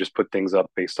 and they would just put things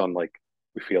up based on like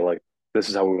we feel like this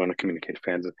is how we want to communicate to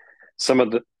fans. Some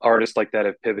of the artists like that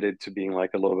have pivoted to being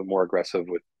like a little bit more aggressive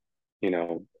with you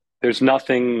know there's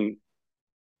nothing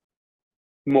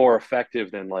more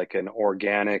effective than like an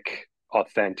organic,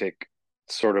 authentic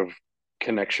sort of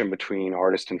connection between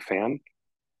artist and fan.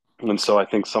 And so I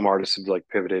think some artists have like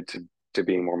pivoted to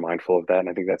being more mindful of that, and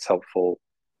I think that's helpful.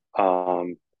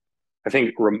 Um, I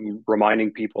think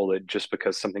reminding people that just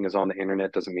because something is on the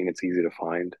internet doesn't mean it's easy to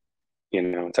find.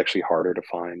 It's actually harder to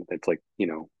find. It's like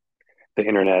the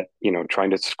internet.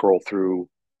 Trying to scroll through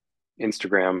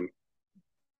Instagram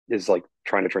is like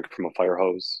trying to drink from a fire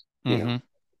hose. Mm-hmm.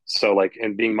 So like,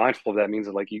 and being mindful of that means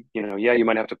that like yeah, you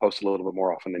might have to post a little bit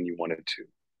more often than you wanted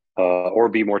to, or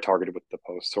be more targeted with the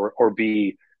posts, or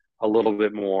be a little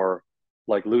bit more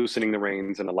like loosening the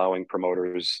reins and allowing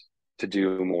promoters to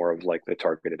do more of like the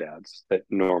targeted ads that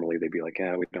normally they'd be like,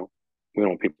 yeah, we don't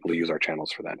want people to use our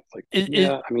channels for that. It's like, It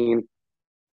yeah, I mean,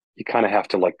 you kind of have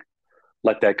to like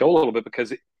let that go a little bit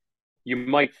because you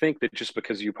might think that just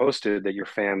because you posted that your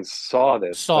fans saw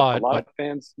this, but saw a it, lot but of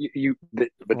fans,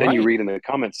 but then you right. read in the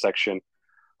comments section,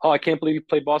 oh, I can't believe you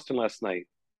played Boston last night.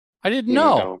 I didn't You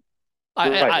know. know,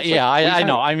 right? It's like, Yeah, what are you I talking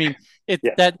know. about? I mean, it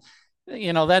Yeah,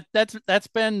 that that's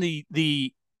been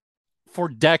the for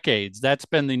decades. That's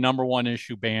been the number one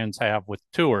issue bands have with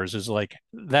tours is like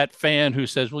that fan who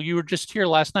says, "Well, you were just here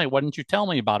last night. Why didn't you tell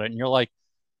me about it?" And you're like,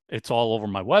 "It's all over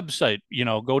my website.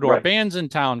 Go to our right. bands in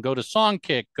town. Go to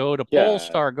Songkick. Go to Yeah,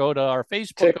 Polestar. Go to our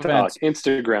Facebook TikTok, events.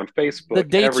 Instagram, The Facebook,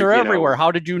 dates every are everywhere.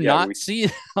 How did you yeah, not see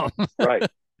them?" right.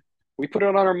 We put it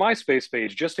on our MySpace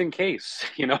page just in case,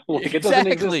 like it doesn't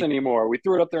exist Exactly. anymore. We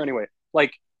threw it up there anyway.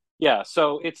 Like, yeah,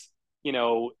 so it's, you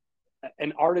know,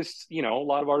 an artist, a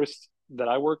lot of artists that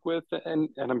I work with and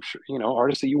I'm sure,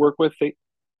 artists that you work with,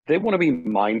 they want to be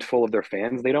mindful of their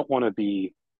fans. They don't want to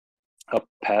be a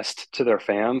pest to their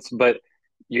fans, but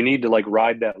you need to like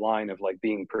ride that line of like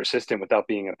being persistent without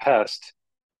being a pest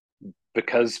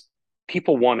because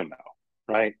people want to know,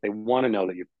 right? They want to know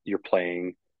that you're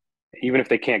playing even if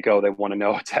they can't go, they want to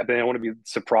know what's happening. They want to be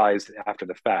surprised after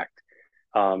the fact.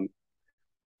 Um,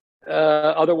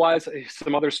 Otherwise,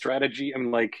 some other strategy. I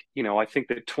mean, like, I think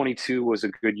that 22 was a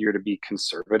good year to be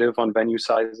conservative on venue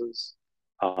sizes.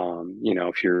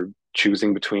 If you're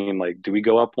choosing between like, do we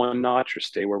go up one notch or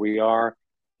stay where we are?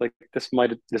 Like this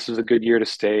is a good year to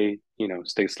stay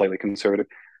slightly conservative.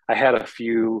 I had a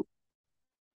few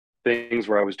things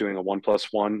where I was doing a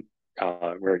 1+1,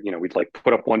 where we'd like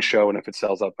put up one show and if it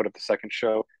sells out, put up the second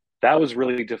show. That was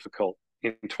really difficult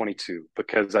in 22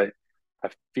 because I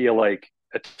feel like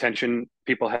attention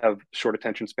people have short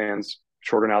attention spans,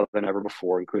 shorter now than ever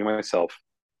before, including myself.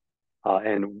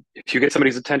 And if you get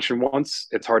somebody's attention once,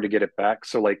 it's hard to get it back.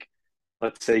 So like,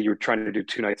 let's say you're trying to do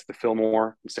 2 nights at the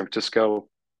Fillmore in San Francisco,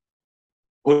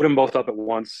 put them both up at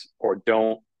once or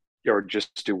don't or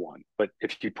just do one. But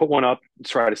if you put one up,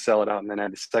 try to sell it out and then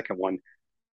add the second one,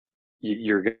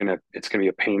 it's gonna be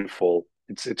a painful.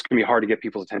 It's gonna be hard to get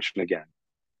people's attention again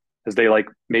because they like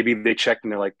maybe they checked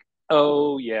and they're like,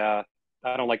 oh yeah,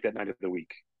 I don't like that night of the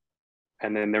week,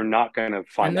 and then they're not gonna And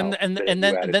find then out that and then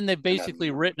they've an added basically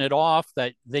number. written it off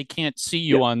that they can't see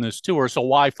Yeah, you on this tour, so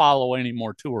why follow any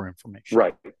more tour information?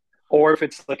 right. Or if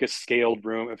it's like a scaled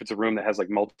room, if it's a room that has like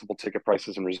multiple ticket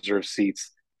prices and reserved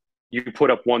seats, you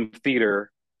put up one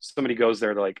theater, somebody goes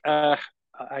there, they're like,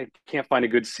 I can't find a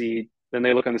good seat. Then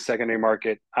they look on the secondary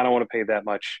market. I don't want to pay that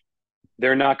much.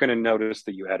 They're not going to notice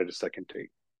that you added a second date.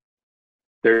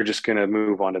 They're just going to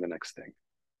move on to the next thing,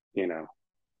 you know?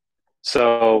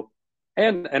 So,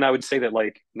 and I would say that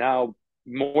like now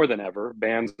more than ever,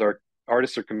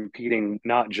 artists are competing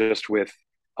not just with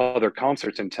other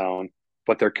concerts in town,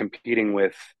 but they're competing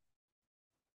with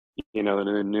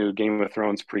the new Game of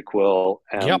Thrones prequel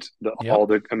Yep. and Yep. all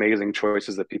the amazing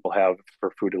choices that people have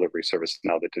for food delivery service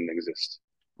now that didn't exist,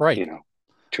 Right. you know,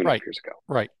 2.5 Right. years ago.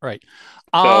 Right. Right.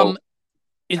 So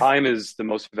Is time is the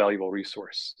most valuable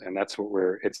resource, and that's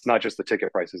it's not just the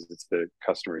ticket prices; it's the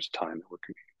customer's time that we're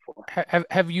competing for.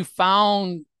 have you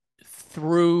found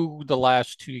through the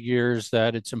last 2 years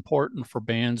that it's important for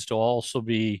bands to also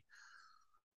be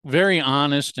very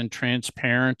honest and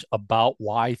transparent about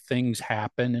why things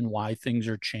happen and why things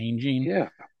are changing? Yeah,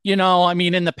 I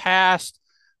mean, in the past,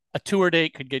 a tour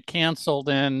date could get canceled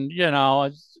and,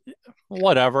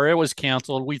 whatever, it was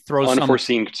canceled. We throw some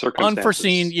unforeseen unforeseen.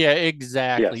 circumstances. Yeah,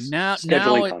 exactly. Yes,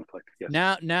 scheduling conflict.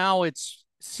 Yes, Now it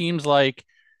seems like,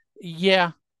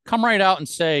 yeah, come right out and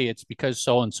say it's because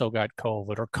so and so got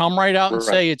COVID, or come right out and right,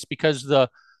 say it's because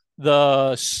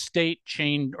the state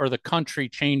changed or the country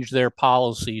changed their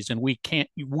policies and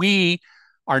we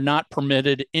are not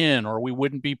permitted in, or we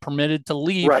wouldn't be permitted to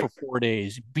leave for right, 4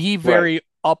 days. Be right. very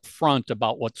upfront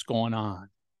about what's going on.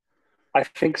 I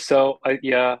think so.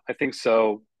 Yeah, I think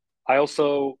so. I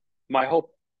also, my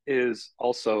hope is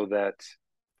also that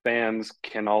fans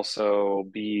can also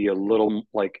be a little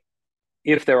like,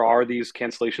 if there are these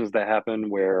cancellations that happen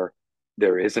where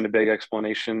there isn't a big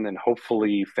explanation, then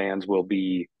hopefully fans will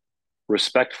be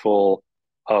respectful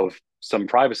of some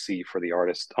privacy for the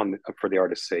artist for the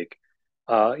artist's sake.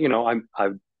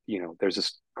 There's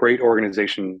this great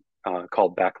organization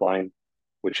called Backline,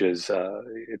 which is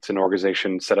it's an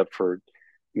organization set up for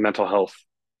mental health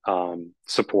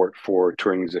support for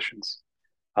touring musicians.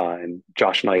 And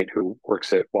Josh Knight, who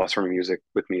works at Wasserman Music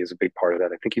with me, is a big part of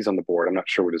that. I think he's on the board. I'm not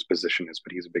sure what his position is,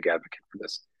 but he's a big advocate for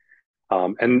this.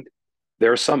 And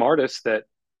there are some artists that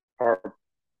are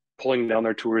pulling down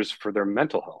their tours for their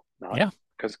mental health, not Yeah.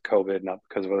 because of COVID, not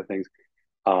because of other things.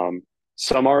 Um,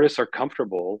 some artists are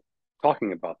comfortable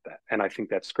talking about that, and I think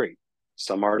that's great.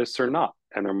 Some artists are not,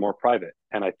 and they're more private,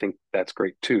 and I think that's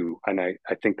great too. And I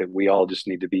think that we all just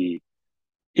need to be,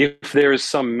 if there is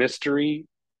some mystery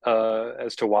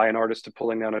as to why an artist is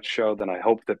pulling down a show, then I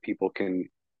hope that people can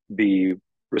be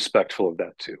respectful of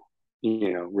that too.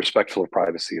 Respectful of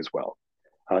privacy as well.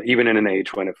 Even in an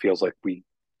age when it feels like we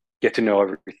get to know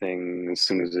everything as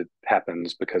soon as it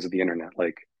happens because of the internet.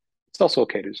 Like, it's also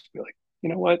okay to just be like, you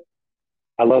know what?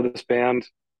 I love this band.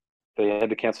 They had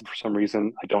to cancel for some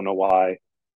reason. I don't know why.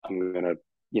 I'm gonna,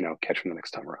 catch them the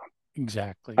next time around.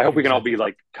 Exactly. I hope we can all be Exactly.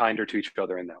 like kinder to each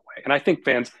other in that way. And I think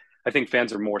fans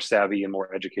are more savvy and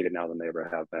more educated now than they ever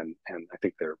have been, and I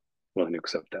think they're willing to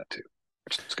accept that too,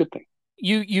 which is a good thing.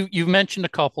 You've mentioned a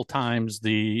couple times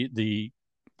the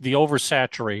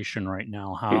oversaturation right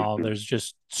now, how Mm-hmm. there's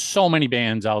just so many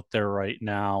bands out there right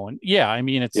now. And yeah, I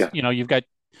mean it's, Yeah,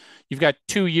 you've got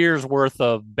 2 years worth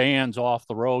of bands off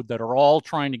the road that are all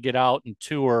trying to get out and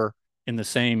tour in the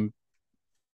same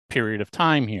period of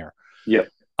time here. yeah,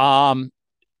 Um,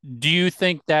 do you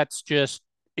think that's just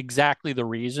exactly the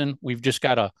reason? We've just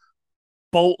got a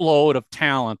boatload of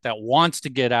talent that wants to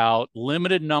get out,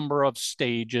 limited number of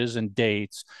stages and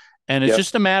dates. And it's yeah.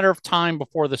 just a matter of time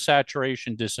before the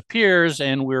saturation disappears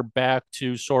and we're back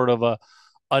to sort of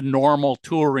a normal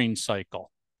touring cycle.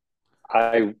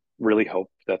 I really hope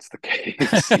that's the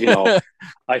case.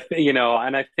 I think,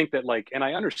 and I think that like, and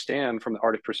I understand from the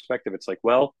artist perspective, it's like,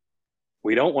 well,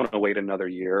 we don't want to wait another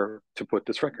year to put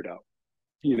this record out.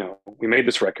 We made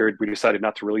this record, we decided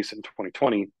not to release it in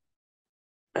 2020,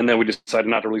 and then we decided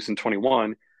not to release it in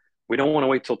 21. We don't want to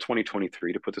wait till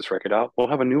 2023 to put this record out. We'll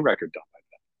have a new record done by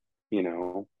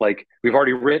then. Like we've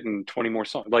already written 20 more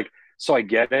songs. Like, so I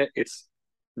get it. It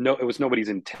was nobody's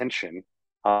intention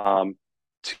um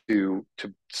to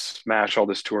smash all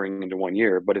this touring into one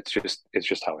year, but it's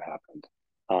just how it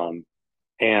happened.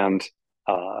 And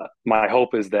my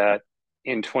hope is that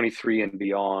in 23 and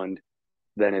beyond,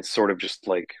 then it's sort of just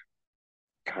like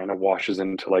kind of washes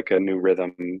into like a new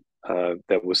rhythm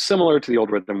that was similar to the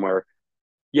old rhythm where,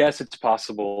 yes, it's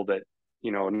possible that,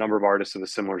 a number of artists of a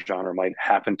similar genre might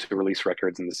happen to release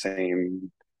records in the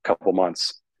same couple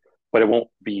months, but it won't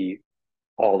be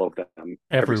all of them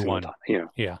every single Everyone. time,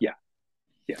 Yeah. Yeah.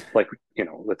 Yeah. Like,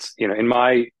 let's, in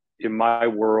my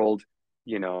world,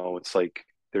 it's like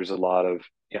there's a lot of,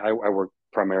 I work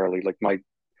primarily like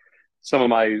some of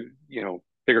my,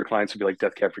 bigger clients would be like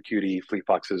Death Cab for Cutie, Fleet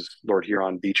Foxes, Lord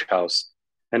Huron, Beach House.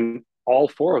 And all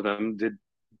four of them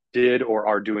did or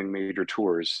are doing major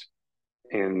tours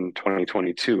in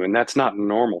 2022. And that's not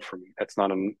normal for me. That's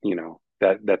not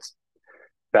that's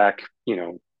back,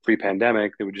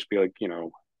 pre-pandemic. They would just be like,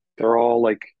 they're all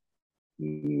like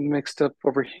mixed up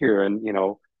over here. And,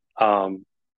 um,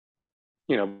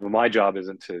 my job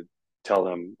isn't to tell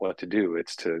them what to do.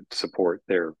 It's to support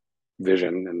their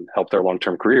vision and help their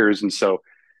long-term careers. And so,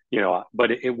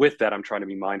 but with that, I'm trying to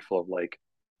be mindful of like,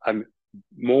 I'm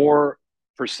more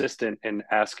persistent in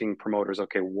asking promoters,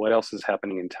 okay, what else is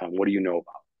happening in town? What do you know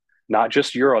about? Not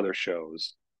just your other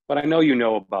shows, but I know you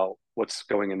know about what's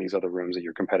going in these other rooms that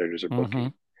your competitors are Mm-hmm.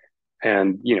 booking.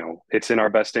 And, it's in our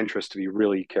best interest to be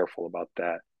really careful about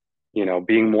that.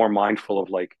 Being more mindful of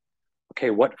like, okay,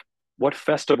 what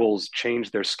festivals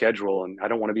change their schedule, and I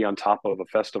don't want to be on top of a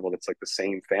festival that's like the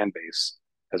same fan base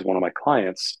as one of my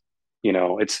clients.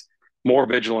 It's more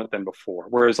vigilant than before.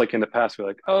 Whereas like in the past, we're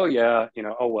like, oh yeah,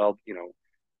 oh well,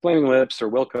 Flaming Lips or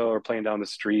Wilco are playing down the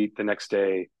street the next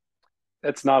day.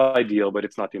 That's not ideal, but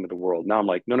it's not the end of the world. Now I'm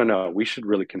like, no, no, no, we should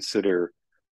really consider,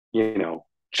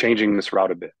 changing this route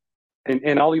a bit.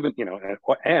 And I'll even,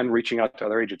 and reaching out to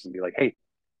other agents and be like, hey, do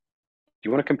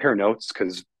you want to compare notes?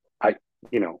 Because I,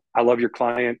 I love your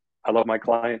client. I love my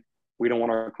client. We don't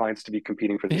want our clients to be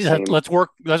competing for the Yeah, same. let's work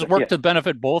Yeah, to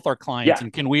benefit both our clients, yeah.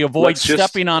 and can we avoid Let's just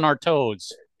stepping on our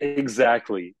toes?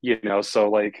 exactly, So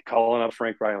like calling up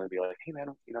Frank Riley and be like, hey man,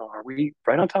 are we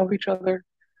right on top of each other?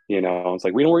 It's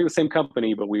like we don't work with the same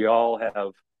company, but we all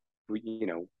have,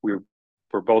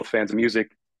 we're both fans of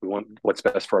music. We want what's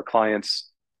best for our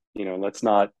clients. Let's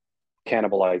not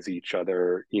cannibalize each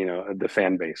other, the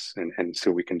fan base, and so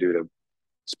we can do to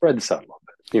spread this out a little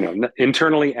bit,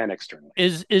 internally and externally.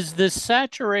 Is this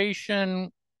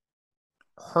saturation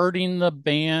hurting the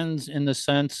bands in the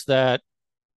sense that,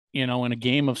 in a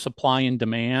game of supply and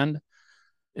demand,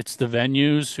 it's the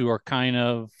venues who are kind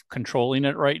of controlling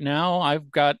it right now? I've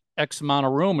got X amount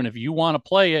of room, and if you want to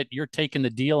play it, you're taking the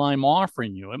deal I'm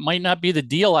offering you. It might not be the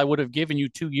deal I would have given you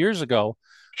 2 years ago,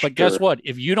 but guess Sure. what?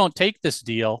 If you don't take this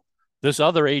deal, this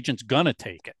other agent's gonna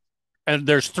take it. And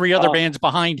there's three other bands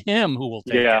behind him who will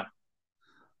take it. Yeah.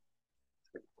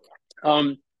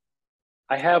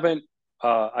 I haven't.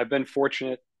 I've been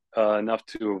fortunate enough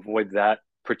to avoid that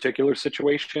particular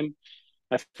situation.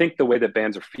 I think the way that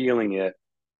bands are feeling it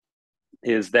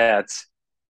is that,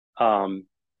 um,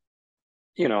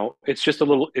 it's just a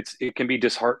little. It can be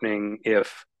disheartening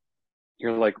if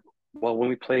you're like, well, when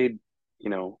we played,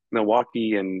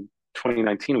 Milwaukee in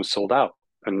 2019, it was sold out,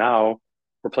 and now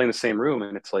we're playing the same room,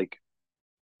 and it's like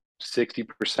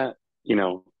 60%.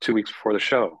 2 weeks before the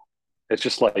show. It's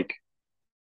just like,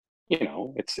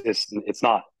 it's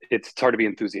not. It's hard to be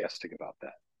enthusiastic about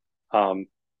that.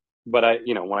 But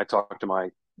when I talk to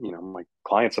my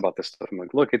clients about this stuff, I'm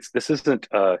like, look, this isn't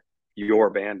your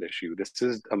band issue. This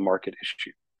is a market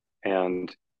issue,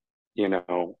 and you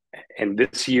know, and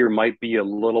this year might be a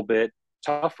little bit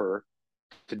tougher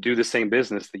to do the same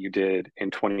business that you did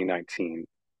in 2019.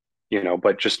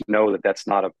 But just know that it's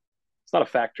not a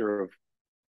factor of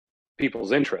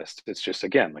people's interest. It's just,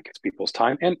 again, like, it's people's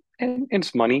time and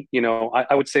it's money.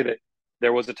 I would say that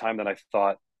there was a time that I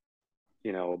thought,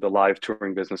 the live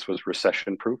touring business was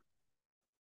recession proof.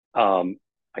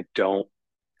 I don't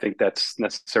think that's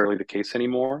necessarily the case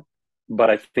anymore, but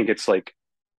I think it's like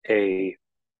a,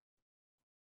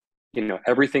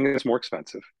 everything is more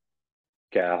expensive: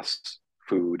 gas,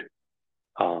 food,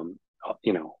 um,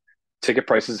 you know, ticket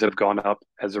prices have gone up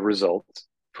as a result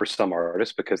for some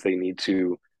artists because they need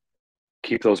to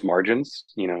keep those margins.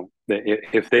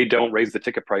 If they don't raise the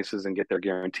ticket prices and get their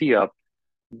guarantee up,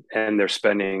 and they're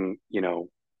spending,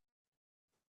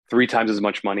 3 times as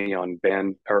much money on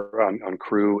band or on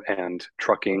crew and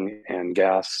trucking and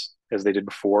gas as they did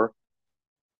before,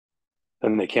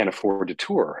 then they can't afford to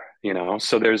tour.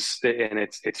 So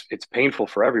it's painful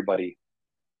for everybody.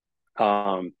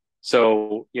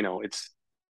 So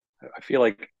I feel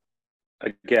like,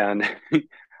 again,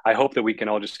 I hope that we can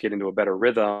all just get into a better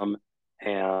rhythm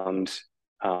and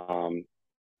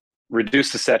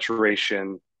reduce the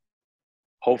saturation,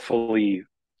 hopefully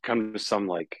come to some,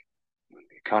 like, the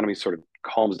economy sort of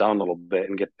calms down a little bit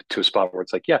and get to a spot where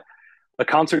it's like, yeah, a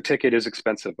concert ticket is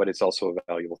expensive, but it's also a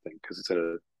valuable thing because it's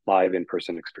a live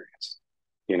in-person experience,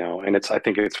 and I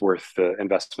think it's worth the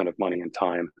investment of money and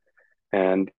time.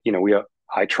 And,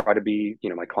 I try to be,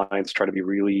 my clients try to be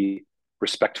really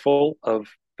respectful of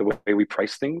the way we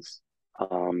price things,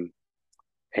 and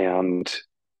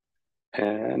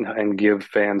give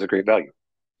fans a great value.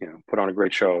 Put on a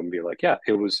great show and be like, yeah,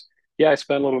 I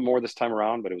spent a little bit more this time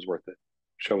around, but it was worth it.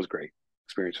 Show was great.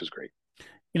 Experience was great.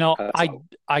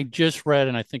 I just read,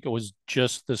 and I think it was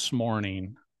just this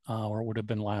morning, or it would have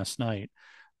been last night,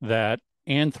 that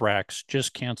Anthrax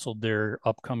just canceled their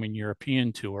upcoming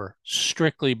European tour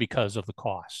strictly because of the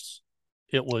costs.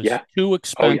 It was too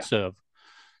expensive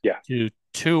to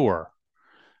tour.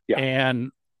 Yeah.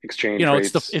 And exchange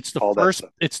rates, it's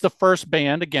the first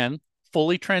band, again,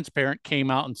 fully transparent, came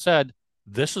out and said,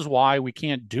 this is why we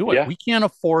can't do it. Yeah. We can't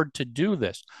afford to do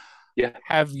this. Yeah.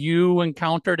 Have you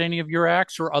encountered any of your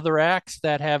acts or other acts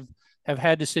that have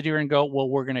had to sit here and go, well,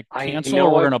 we're going to cancel,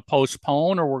 or we're going to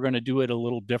postpone, or we're going to do it a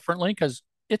little differently? Because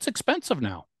it's expensive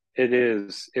now. It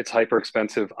is. It's hyper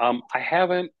expensive. I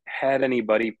haven't had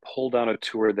anybody pull down a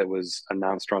tour that was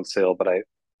announced or on sale, but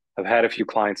I've had a few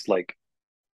clients, like,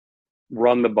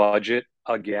 run the budget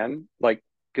again, like,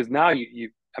 because now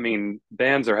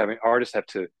artists have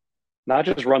to not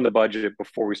just run the budget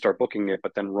before we start booking it,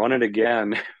 but then run it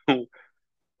again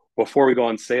before we go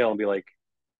on sale and be like,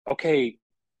 okay,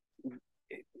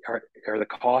 did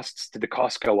the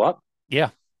costs go up? Yeah.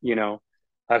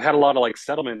 I've had a lot of, like,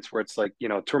 settlements where it's like,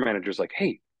 tour managers like,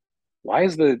 hey, why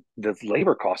is the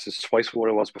labor cost is twice what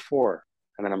it was before?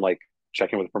 And then I'm like,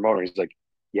 checking with the promoter. He's like,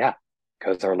 yeah,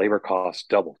 because our labor costs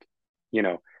doubled,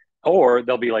 or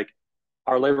they'll be like,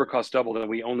 our labor costs doubled and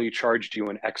we only charged you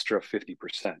an extra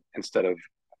 50% instead of,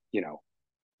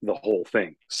 the whole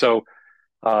thing. So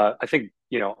I think,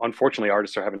 unfortunately,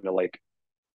 artists are having to, like,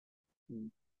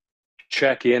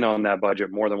 check in on that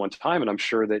budget more than one time. And I'm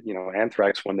sure that,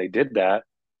 Anthrax, when they did that,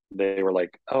 they were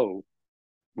like, oh,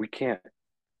 we can't,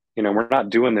 we're not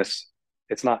doing this.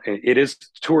 It is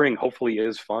touring, hopefully,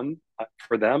 is fun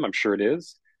for them. I'm sure it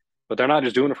is, but they're not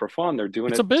just doing it for fun. They're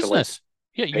doing it's it a business.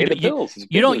 To, like, pay the bills.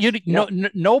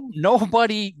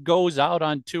 Nobody goes out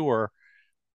on tour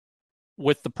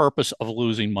with the purpose of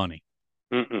losing money.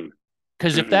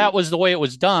 Because if that was the way it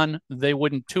was done, they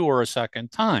wouldn't tour a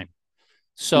second time.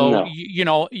 So,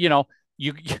 no.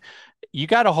 You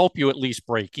got to hope you at least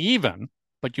break even,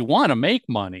 but you want to make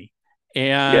money.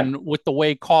 And with the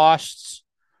way costs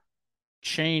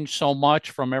changed so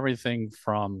much from everything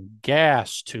from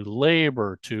gas to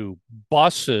labor to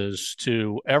buses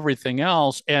to everything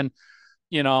else. And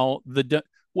you know the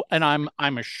and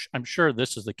I'm sure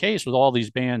this is the case with all these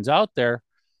bands out there.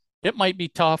 It might be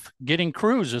tough getting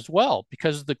crews as well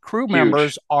because the crew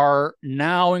members Huge. are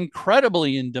now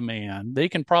incredibly in demand. They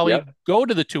can probably Yep. go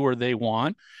to the tour they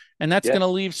want, and that's going Yeah.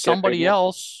 to leave Get paid somebody more.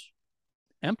 else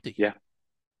empty. Yeah.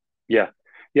 Yeah.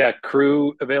 Yeah.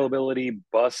 Crew availability,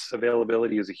 bus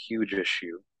availability is a huge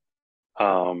issue.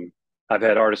 Um, I've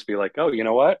had artists be like, "Oh, you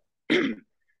know what?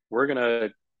 We're gonna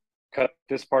cut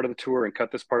this part of the tour and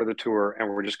cut this part of the tour, and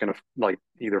we're just gonna like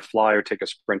either fly or take a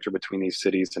sprinter between these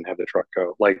cities and have the truck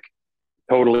go." Like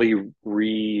totally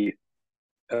reimagine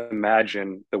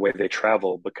the way they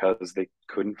travel because they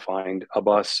couldn't find a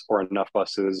bus or enough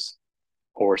buses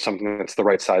or something that's the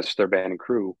right size for their band and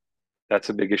crew. That's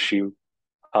a big issue.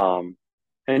 Um,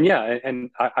 and yeah, and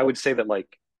I would say that like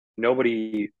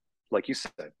nobody, like you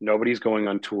said, nobody's going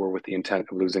on tour with the intent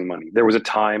of losing money. There was a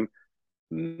time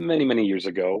many, many years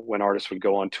ago when artists would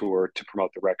go on tour to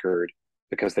promote the record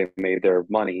because they made their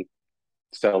money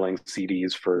selling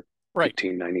CDs for Right.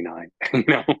 15.99. You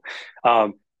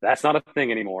know, that's not a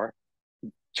thing anymore.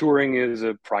 Touring is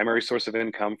a primary source of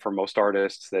income for most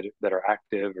artists that are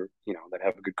active or that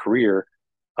have a good career.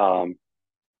 Um,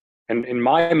 and in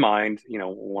my mind,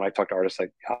 when I talk to artists,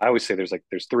 like I always say, there's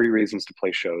three reasons to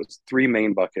play shows, three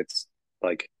main buckets.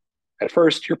 Like at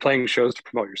first, you're playing shows to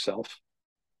promote yourself,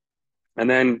 and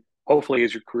then hopefully,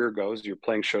 as your career goes, you're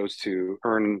playing shows to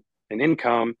earn an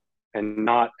income and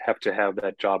not have to have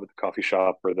that job at the coffee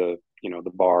shop or the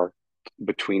bar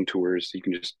between tours. You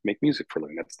can just make music for a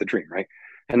living. That's the dream, right?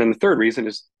 And then the third reason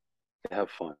is to have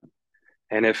fun.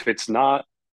 And if it's not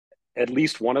at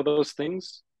least one of those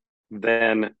things,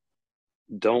 then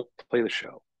don't play the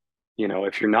show.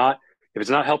 If it's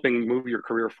not helping move your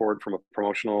career forward from a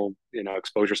promotional,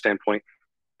 exposure standpoint,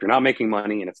 if you're not making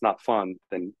money and it's not fun,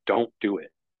 then don't do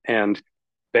it. And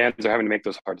bands are having to make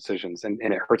those hard decisions. And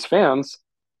it hurts fans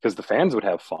because the fans would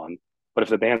have fun. But if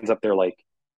the band's up there, like,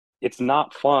 it's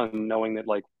not fun knowing that,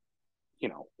 like,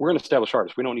 we're an established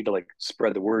artist. We don't need to like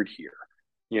spread the word here,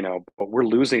 but we're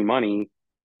losing money.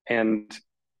 And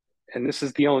this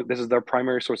is their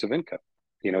primary source of income.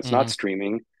 It's not Mm-hmm.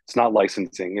 streaming, it's not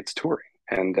licensing, it's touring.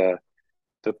 And to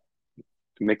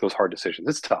make those hard decisions,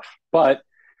 it's tough. But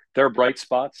there are bright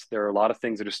spots. There are a lot of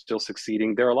things that are still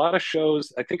succeeding. There are a lot of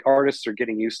shows. I think artists are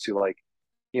getting used to like,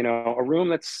 a room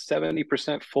that's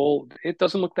 70% full. It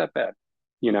doesn't look that bad,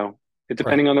 you know, it Right.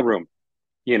 depending on the room,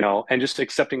 and just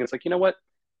accepting it's like, you know what,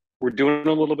 we're doing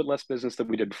a little bit less business than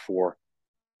we did before,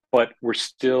 but we're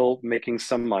still making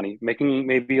some money, making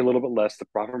maybe a little bit less. The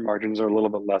profit margins are a little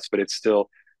bit less, but it's still,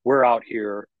 we're out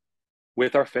here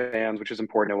with our fans, which is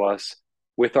important to us,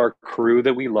 with our crew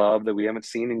that we love, that we haven't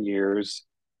seen in years.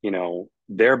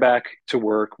 They're back to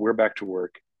work. We're back to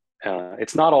work.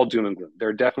 It's not all doom and gloom. There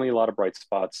are definitely a lot of bright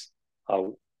spots.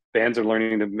 Bands are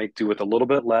learning to make do with a little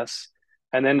bit less.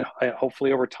 And then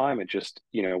hopefully over time, it just,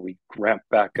 we ramp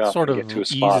back It up sort and get to of a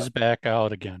spot. eases back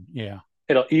out again. Yeah.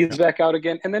 It'll ease Yeah. back out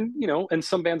again. And then, and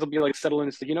some bands will be like settle in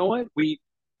and say, you know what,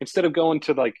 instead of going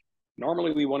to like,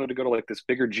 normally we wanted to go to like this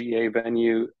bigger GA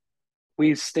venue,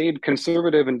 we stayed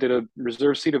conservative and did a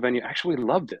reserve seat venue. Actually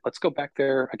loved it. Let's go back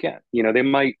there again. They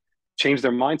might change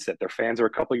their mindset. Their fans are a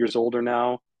couple years older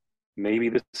now. Maybe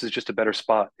this is just a better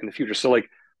spot in the future. So like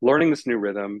learning this new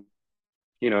rhythm,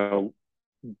 you know,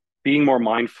 being more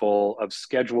mindful of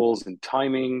schedules and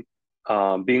timing,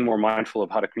 being more mindful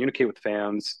of how to communicate with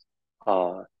fans,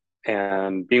 uh,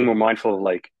 and being more mindful of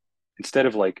like, instead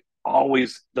of like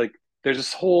always like, there's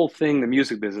this whole thing, the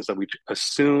music business, that we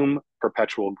assume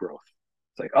perpetual growth.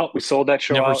 It's like, oh, we sold that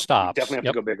show Never out. We stops. definitely have to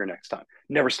Yep. go bigger next time.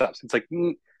 Never stops. It's like,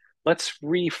 let's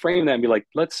reframe that and be like,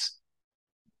 let's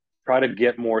try to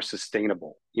get more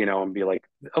sustainable, and be like,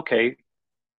 okay,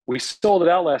 we sold it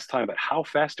out last time, but how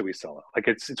fast do we sell it? Like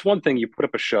it's one thing you put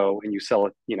up a show and you sell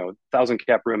it, 1,000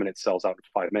 cap room and it sells out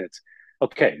in 5 minutes.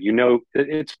 Okay,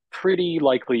 it's pretty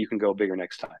likely you can go bigger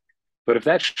next time. But if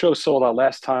that show sold out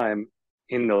last time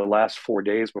in the last 4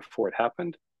 days before it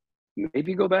happened,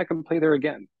 maybe go back and play there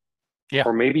again, Yeah.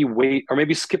 or maybe wait, or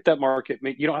maybe skip that market.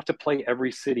 You don't have to play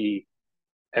every city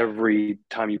every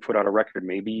time you put out a record.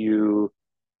 Maybe you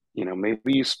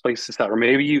space this out,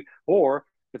 or or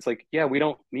it's like, yeah, we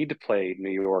don't need to play New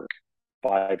York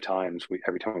 5 times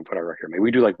every time we put out a record. Maybe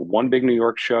we do like one big New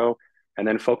York show and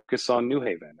then focus on New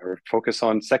Haven or focus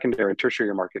on secondary and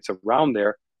tertiary markets around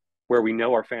there where we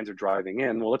know our fans are driving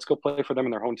in. Well, let's go play for them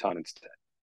in their hometown instead.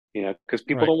 because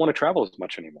people Right. don't want to travel as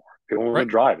much anymore. People don't want Right. to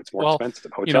drive. It's more Well,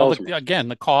 expensive. Hotels are more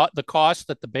again, expensive. the cost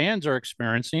that the bands are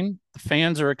experiencing, the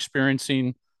fans are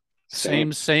experiencing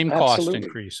Same. same cost Absolutely.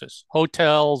 increases.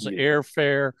 Hotels, Yeah.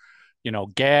 airfare,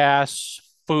 gas,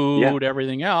 Yeah. food,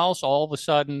 everything else. All of a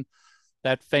sudden,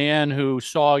 that fan who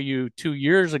saw you 2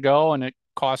 years ago and it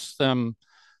costs them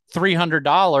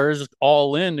 $300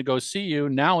 all in to go see you,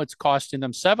 now it's costing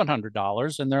them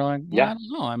 $700, and they're like, well, I Yeah. don't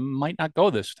know, I might not go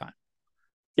this time.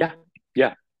 Yeah.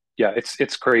 Yeah. Yeah.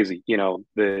 It's crazy.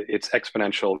 It's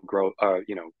exponential growth,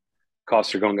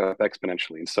 costs are going up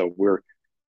exponentially. And so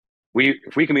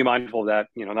if we can be mindful of that,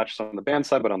 not just on the band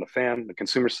side, but on the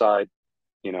consumer side,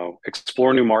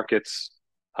 explore new markets.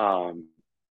 Um,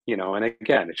 and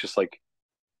again, it's just like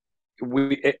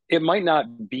it might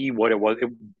not be what it was.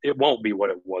 It won't be what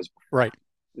it was Right.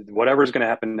 before. Whatever's going to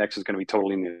happen next is going to be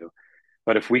totally new.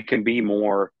 But if we can be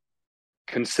more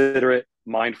considerate,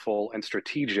 mindful, and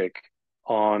strategic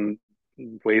on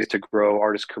ways to grow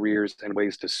artists' careers and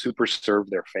ways to super serve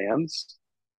their fans,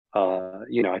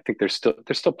 I think there's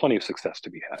still plenty of success to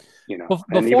be had.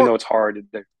 And even Before, though it's hard,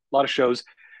 there a lot of shows,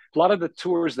 a lot of the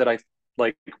tours that I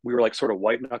like, we were like sort of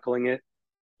white knuckling it.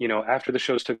 After the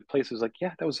shows took place, it was like,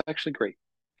 yeah, that was actually great.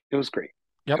 It was great.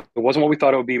 yep. It wasn't what we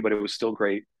thought it would be, but it was still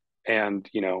great. And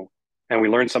and we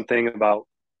learned something about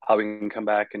how we can come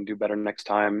back and do better next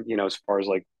time. As far as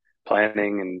like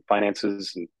planning and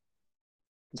finances, and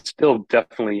still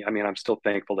definitely. I mean, I'm still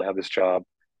thankful to have this job.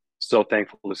 Still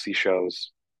thankful to see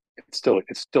shows. It's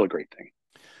still a great thing.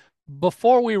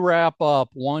 Before we wrap up,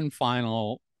 one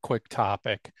final quick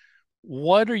topic.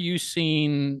 What are you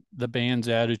seeing the band's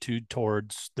attitude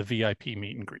towards the VIP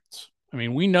meet and greets? I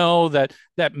mean, we know that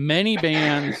many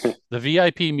bands, the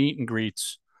VIP meet and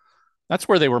greets, that's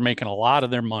where they were making a lot of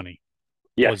their money,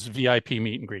 Yeah, was VIP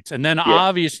meet and greets. And then yeah,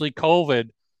 obviously COVID,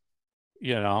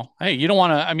 hey, you don't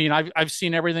want to. I mean, I've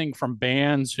seen everything from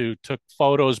bands who took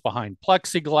photos behind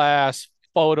plexiglass,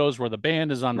 photos where the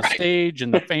band is on the right. stage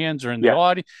and the fans are in the Yeah,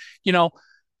 audience. You know,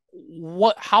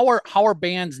 how are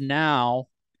bands now,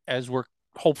 as we're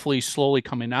hopefully slowly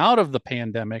coming out of the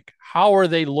pandemic, how are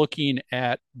they looking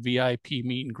at VIP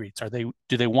meet and greets?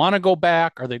 Do they want to go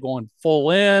back? Are they going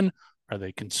full in? Are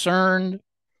they concerned?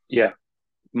 yeah.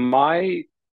 My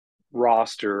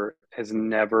roster has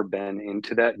never been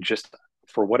into that. Just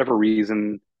for whatever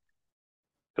reason,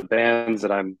 the bands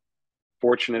that I'm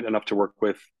fortunate enough to work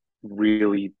with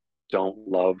really don't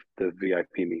love the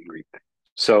VIP meet and greet thing.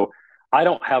 So I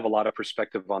don't have a lot of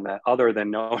perspective on that other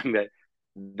than knowing that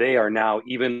they are now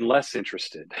even less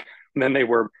interested than they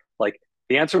were. Like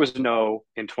the answer was no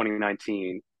in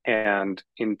 2019, and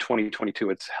in 2022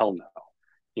 it's hell no.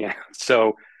 Yeah.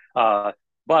 So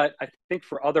but I think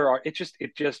for other art, it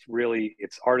just really,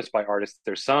 it's artist by artist.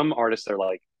 There's some artists that are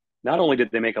like, not only did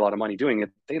they make a lot of money doing it,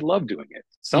 they love doing it.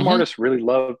 Some Mm-hmm. artists really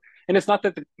love, and it's not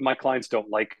that my clients don't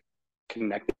like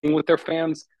connecting with their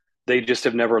fans. They just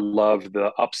have never loved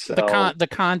the upsell. The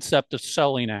concept of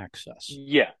selling access.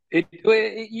 Yeah,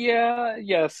 yeah,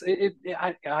 yes.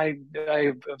 I'm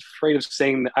afraid of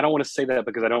saying that. I don't want to say that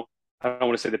because I don't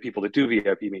want to say that people that do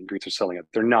VIP meet and greets are selling it.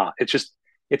 They're not.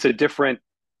 It's a different,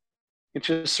 it's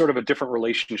just sort of a different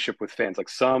relationship with fans. Like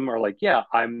some are like, yeah,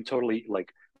 I'm totally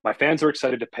like, my fans are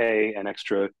excited to pay an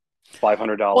extra five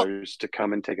hundred Well, dollars to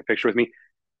come and take a picture with me.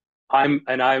 I'm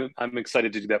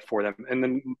excited to do that for them. And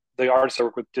then the artists I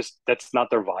work with, just that's not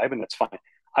their vibe, and that's fine.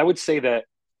 I would say that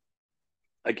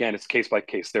again, it's case by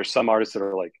case. There's some artists that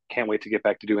are like, can't wait to get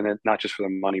back to doing it, not just for the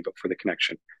money, but for the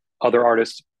connection. Other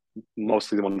artists,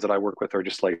 mostly the ones that I work with, are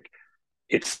just like,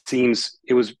 it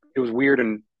was weird,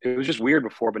 and it was just weird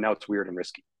before, but now it's weird and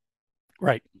risky,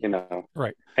 right, you know.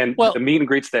 right. And the Well, meet and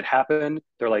greets that happen,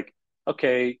 they're like,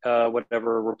 okay,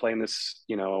 whatever, we're playing this,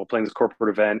 playing this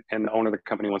corporate event, and the owner of the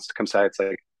company wants to come say, it's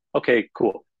like, okay,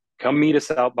 cool, come meet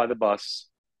us out by the bus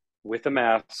with a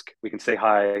mask. We can say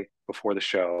hi before the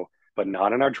show, but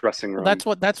not in our dressing well, room.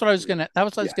 that's what I was gonna that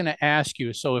was what I was Yeah, gonna ask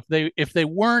you. So if they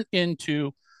weren't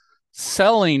into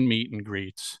selling meet and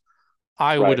greets,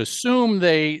 I would right, assume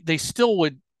they still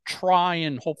would try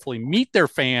and hopefully meet their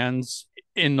fans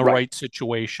in the right. right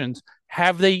situations.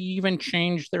 Have they even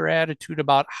changed their attitude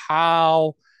about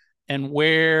how and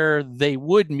where they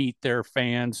would meet their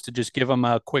fans to just give them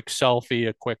a quick selfie,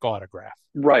 a quick autograph?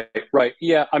 Right, right.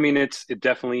 Yeah, I mean it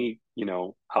definitely,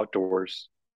 outdoors.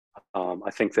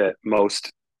 I think that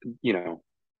most, you know,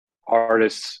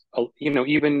 artists,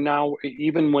 even now,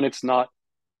 even when it's not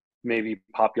maybe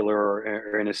popular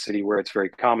or in a city where it's very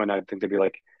common, I think they'd be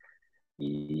like,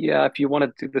 yeah, if you want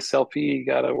to do the selfie, you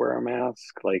gotta wear a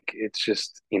mask. Like it's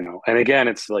just, and again,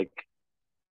 it's like,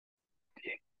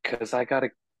 because I gotta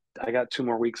I got 2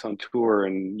 more weeks on tour,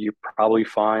 and you're probably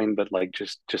fine, but like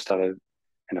just out of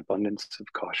an abundance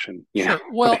of caution, Sure.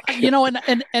 Well, like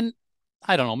and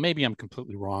I don't know, maybe I'm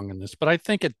completely wrong in this, but I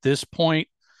think at this point,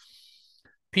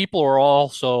 people are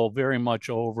also very much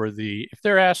over the if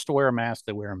they're asked to wear a mask,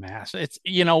 they wear a mask. It's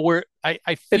where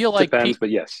I feel it like depends, but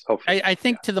yes, hopefully, I yeah,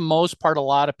 think to the most part, a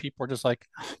lot of people are just like,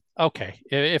 okay,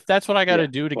 if that's what I got to yeah,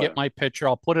 do to get whatever, my picture,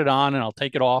 I'll put it on and I'll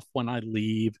take it off when I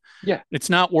leave. yeah, It's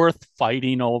not worth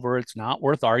fighting over. It's not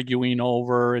worth arguing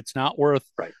over. It's not worth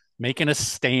right, making a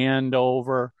stand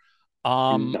over.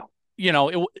 Um,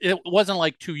 no, it wasn't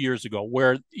like 2 years ago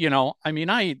where, I mean,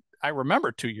 I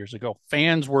remember 2 years ago,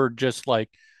 fans were just like,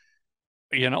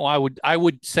 I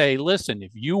would say, listen,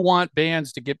 if you want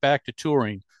bands to get back to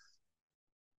touring,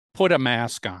 put a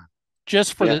mask on.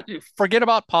 Just for yeah, the forget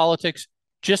about politics,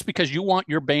 just because you want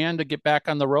your band to get back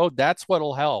on the road, that's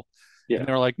what'll help. And yeah,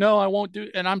 they're like, no, I won't do.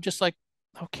 And I'm just like,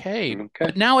 okay. okay,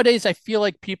 But nowadays, I feel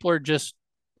like people are just,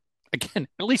 again,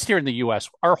 at least here in the U.S.,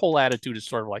 our whole attitude is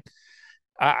sort of like,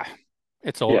 ah,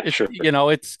 it's all, yeah, sure.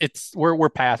 we're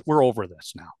past, we're over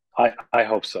this now. I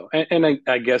hope so, and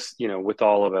I guess with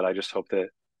all of it, I just hope that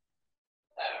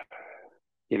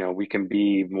we can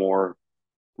be more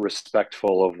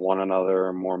respectful of one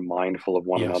another, more mindful of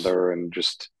one Yes, another, and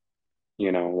just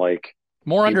like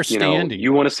more understanding.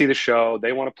 you want to see the show,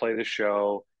 they want to play the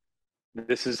show.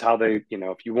 This is how they,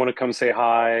 if you want to come say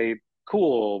hi,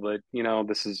 cool, but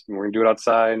this is we're gonna do it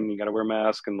outside, and you got to wear a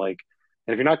mask, and like,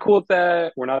 and if you're not cool with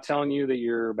that, we're not telling you that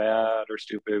you're bad or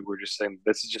stupid. We're just saying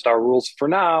this is just our rules for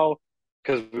now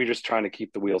because we're just trying to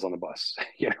keep the wheels on the bus,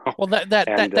 Well, and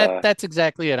that's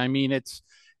exactly it. I mean, it's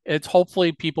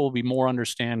hopefully people will be more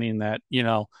understanding that,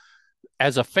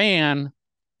 as a fan,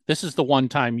 this is the one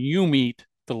time you meet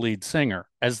the lead singer.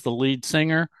 As the lead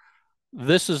singer,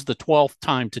 this is the 12th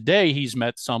time today he's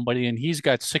met somebody, and he's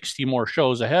got 60 more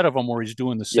shows ahead of him where he's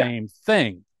doing the yeah, same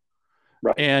thing.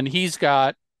 right, And he's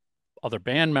got other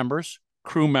band members,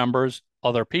 crew members,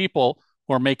 other people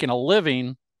who are making a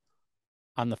living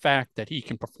on the fact that he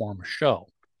can perform a show.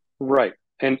 right,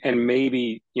 and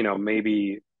maybe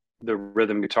maybe the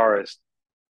rhythm guitarist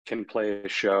can play a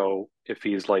show if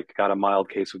he's like got a mild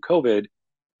case of COVID,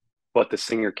 but the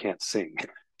singer can't sing,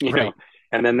 you know, Right.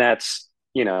 and then that's,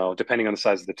 depending on the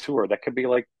size of the tour, that could be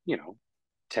like,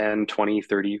 10, 20,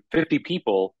 30, 50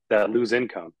 people that lose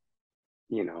income,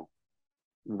 you know,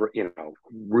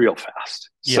 real fast.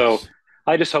 So Yes.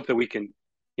 I just hope that we can,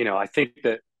 I think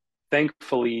that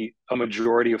thankfully a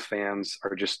majority of fans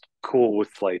are just cool with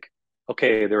like,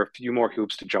 okay, there are a few more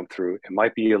hoops to jump through. It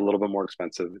might be a little bit more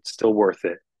expensive. It's still worth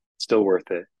it. Still worth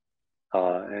it.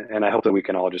 And I hope that we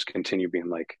can all just continue being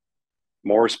like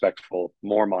more respectful,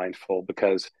 more mindful,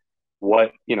 because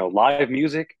live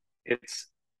music, it's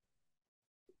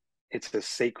a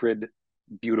sacred,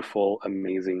 beautiful,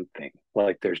 amazing thing.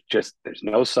 Like there's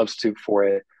no substitute for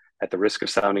it. At the risk of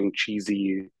sounding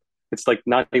cheesy, it's like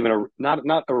not even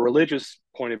not a religious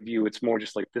point of view. It's more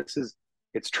just like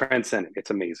it's transcendent.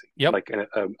 It's amazing. Yep. Like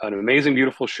an amazing,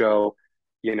 beautiful show.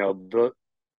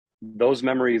 Those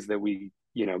memories that we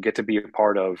get to be a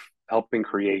part of, helping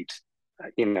create.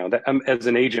 That as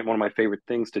an agent, one of my favorite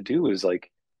things to do is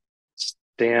like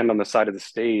stand on the side of the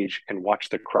stage and watch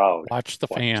the crowd, Watch the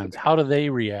watch the fans. How band, do they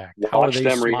react? How are watch they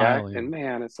them react, and smiling?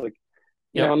 man, it's like,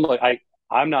 Yep. and look,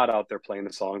 I'm not out there playing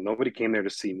the song. Nobody came there to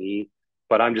see me,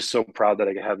 but I'm just so proud that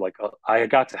I had like I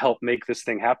got to help make this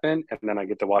thing happen, and then I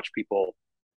get to watch people,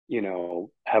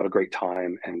 have a great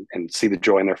time and see the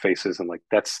joy in their faces, and like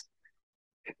that's,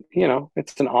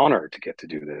 it's an honor to get to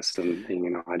do this, and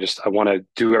I want to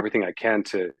do everything I can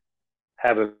to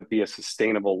have it be a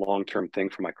sustainable long term thing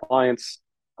for my clients,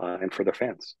 and for their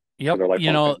fans, for Yep. their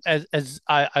lifelong fans. As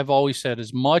I've always said,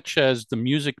 as much as the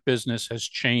music business has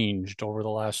changed over the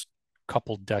last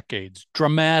couple decades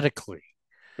dramatically,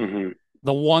 Mm-hmm.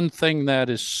 the one thing that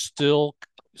is still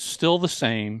the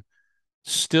same,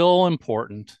 still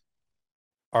important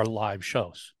are live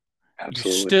shows. You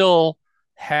Absolutely. still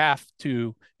have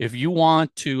to, if you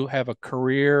want to have a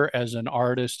career as an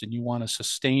artist and you want a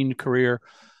sustained career,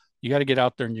 you got to get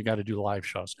out there and you got to do live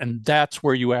shows. And that's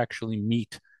where you actually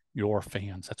meet your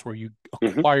fans. That's where you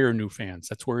Mm-hmm. acquire new fans.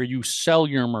 That's where you sell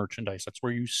your merchandise. That's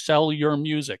where you sell your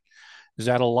music, is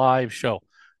at a live show.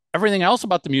 Everything else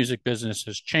about the music business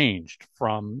has changed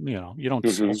from, you don't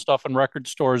sell Mm-hmm. stuff in record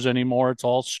stores anymore. It's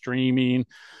all streaming.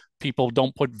 People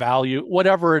don't put value,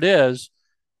 whatever it is.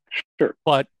 Sure.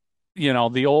 But,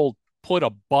 the old put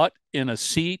a butt in a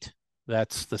seat,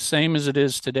 that's the same as it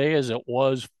is today as it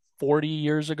was 40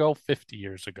 years ago, 50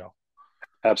 years ago.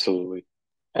 Absolutely.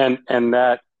 And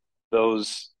that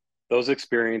those those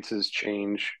experiences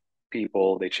change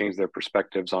people. They change their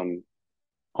perspectives on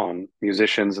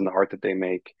musicians and the art that they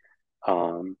make.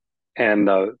 And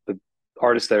the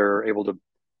artists that are able to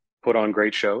put on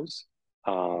great shows,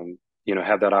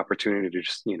 have that opportunity to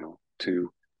just,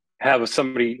 to have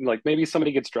somebody, like maybe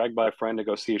somebody gets dragged by a friend to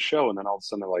go see a show, and then all of a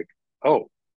sudden they're like, oh,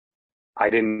 I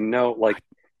didn't know. Like,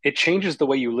 it changes the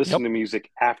way you listen Yep. to music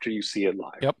after you see it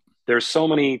live. Yep. There's so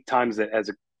many times that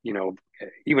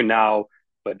even now,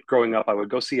 but growing up, I would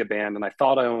go see a band and I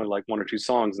thought I only like one or two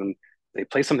songs, and they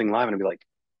play something live and I'd be like,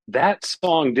 that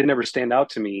song didn't ever stand out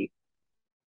to me,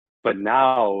 but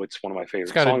now it's one of my It's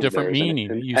favorite got a songs of different theirs. And,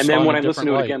 meaning. and, You and saw then in when a I listen different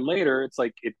to it light. again later, it's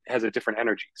like it has a different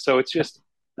energy. So it's Yep. just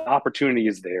the opportunity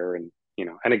is there. And,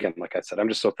 and again, like I said, I'm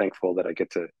just so thankful that I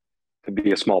get to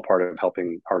be a small part of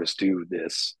helping artists do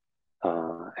this,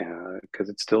 because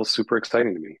it's still super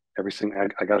exciting to me. Every single,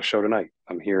 I got a show tonight.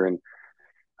 I'm here and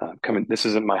coming. This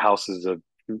isn't my house.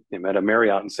 I'm at a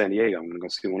Marriott in San Diego. I'm going to go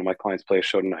see one of my clients play a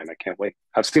show tonight. I can't wait.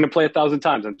 I've seen him play 1,000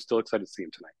 times. I'm still excited to see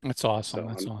him tonight. That's awesome. So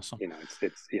That's I'm, awesome.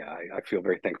 it's yeah. I feel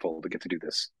very thankful to get to do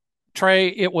this. Trey,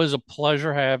 it was a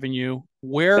pleasure having you.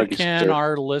 Where Thank you, can sir.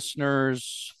 our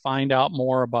listeners find out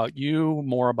more about you,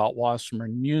 more about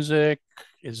Wasserman Music?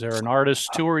 Is there an artist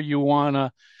tour you want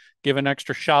to give an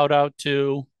extra shout out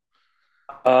to?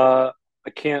 I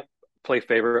can't play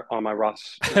favorite on my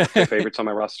roster. Play favorites on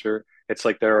my roster. It's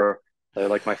like they're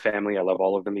like my family. I love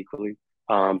all of them equally.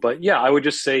 But yeah, I would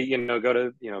just say, go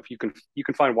to, if you can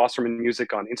find Wasserman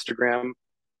Music on Instagram.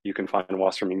 You can find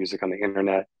Wasserman Music on the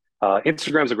internet.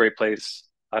 Instagram's a great place.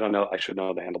 I don't know. I should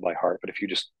know the handle by heart, but if you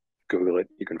just Google it,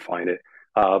 you can find it.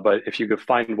 But if you could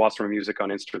find Wasserman Music on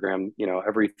Instagram,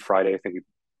 every Friday, I think we,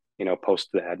 post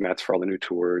the ad mats for all the new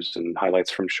tours and highlights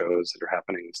from shows that are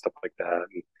happening and stuff like that.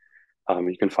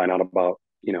 And you can find out about,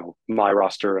 my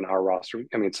roster and our roster.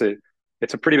 I mean,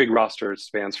 it's a pretty big roster. It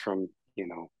spans from,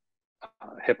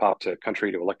 hip hop to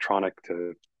country to electronic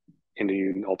to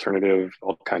indie, alternative,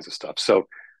 all kinds of stuff. So,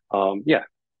 yeah,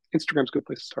 Instagram's a good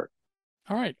place to start.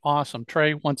 All right, awesome.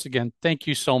 Trey, once again, thank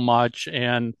you so much.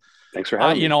 And Thanks for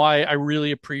having me. I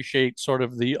really appreciate sort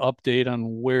of the update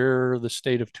on where the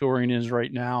state of touring is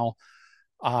right now.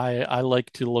 I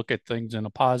like to look at things in a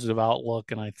positive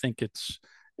outlook, and I think it's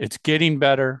getting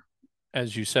better,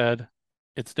 as you said.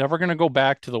 It's never going to go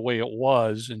back to the way it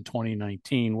was in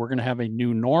 2019. We're going to have a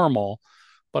new normal,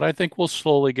 but I think we'll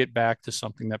slowly get back to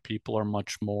something that people are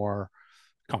much more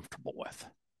comfortable with.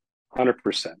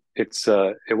 100%.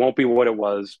 It won't be what it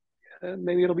was.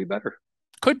 Maybe it'll be better.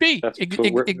 Could be. That's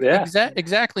what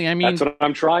Exactly. I that's mean, what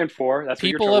I'm trying for. That's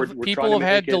what we're trying people to have make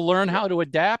had to it. learn Yep. how to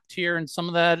adapt here, and some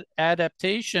of that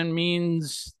adaptation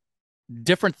means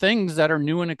different things that are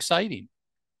new and exciting.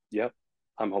 Yep.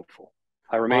 I'm hopeful.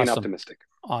 I remain Awesome. optimistic.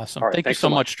 Awesome. All right. Thank you Thanks so so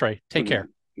much, much. Trey. Take care.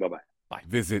 Bye-bye. Bye.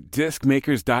 Visit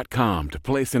discmakers.com to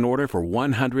place an order for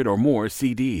 100 or more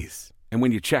CDs. And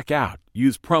when you check out,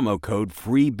 use promo code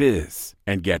FREEBIZ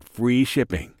and get free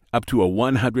shipping up to a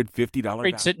 $150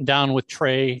 Great sitting down with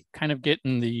Trey, kind of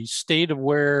getting the state of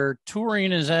where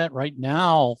touring is at right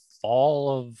now,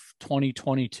 fall of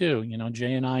 2022.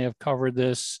 Jay and I have covered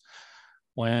this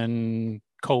when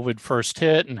COVID first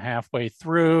hit and halfway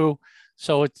through.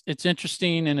 So it's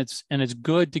interesting, and it's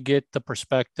good to get the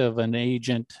perspective of an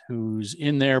agent who's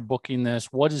in there booking this.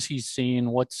 What is he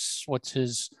seeing? What's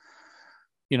his,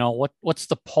 what's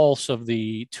the pulse of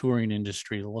the touring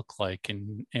industry look like?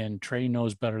 And Trey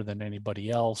knows better than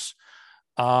anybody else.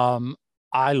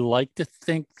 I like to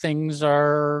think things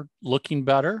are looking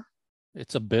better.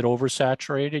 It's a bit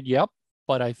oversaturated, yep,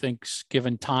 but I think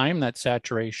given time, that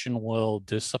saturation will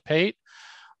dissipate.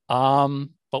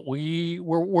 But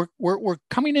we're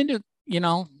coming into,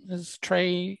 as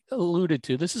Trey alluded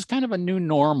to, this is kind of a new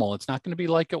normal. It's not going to be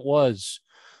like it was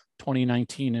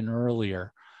 2019 and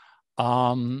earlier.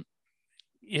 It's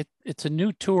a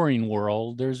new touring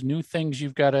world. There's new things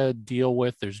you've got to deal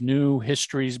with. There's new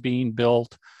histories being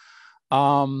built.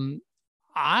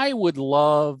 I would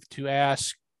love to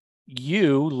ask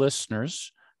you,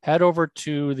 listeners, head over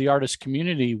to the artist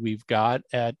community we've got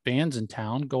at Bands in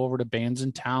Town. Go over to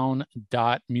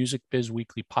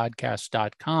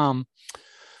bandsintown.musicbizweeklypodcast.com.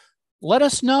 Let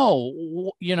us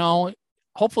know,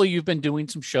 hopefully you've been doing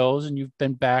some shows and you've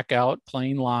been back out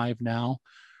playing live now.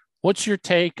 What's your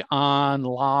take on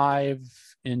live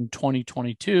in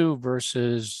 2022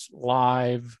 versus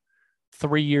live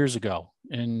 3 years ago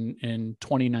in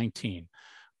 2019?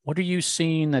 What are you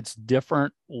seeing that's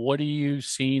different? What are you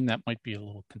seeing that might be a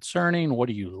little concerning? What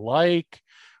do you like?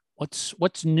 What's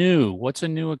new? What's a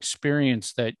new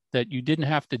experience that you didn't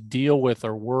have to deal with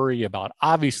or worry about?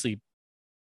 Obviously,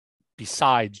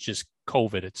 besides just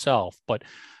COVID itself, but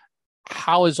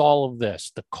how is all of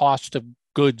this, the cost of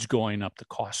goods going up, the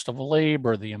cost of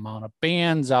labor, the amount of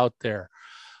bands out there.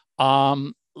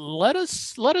 Let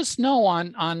us know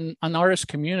on artist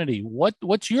community. What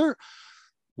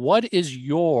is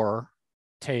your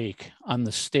take on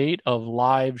the state of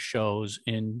live shows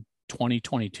in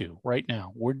 2022 right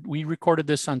now? We recorded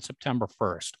this on September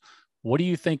 1st. What do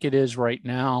you think it is right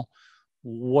now?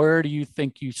 Where do you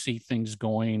think you see things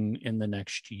going in the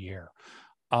next year?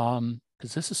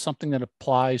 Because this is something that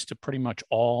applies to pretty much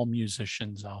all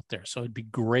musicians out there. So it'd be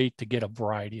great to get a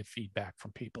variety of feedback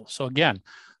from people. So again,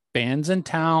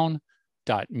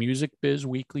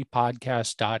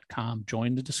 bandsintown.musicbizweeklypodcast.com.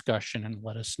 Join the discussion and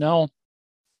let us know.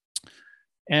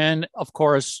 And of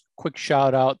course, quick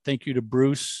shout out. Thank you to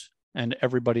Bruce and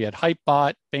everybody at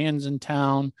Hypebot, Bands in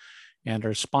Town, and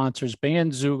our sponsors,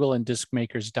 Bandzoogle and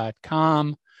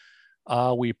Discmakers.com.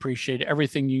 We appreciate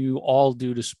everything you all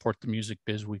do to support the Music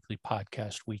Biz Weekly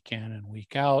podcast week in and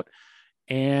week out.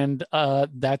 And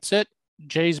that's it.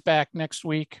 Jay's back next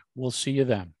week. We'll see you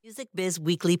then.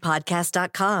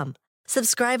 MusicBizWeeklyPodcast.com.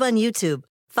 Subscribe on YouTube.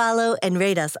 Follow and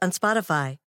rate us on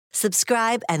Spotify.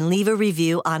 Subscribe and leave a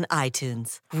review on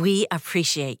iTunes. We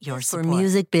appreciate your support. For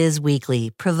Music Biz Weekly,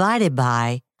 provided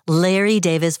by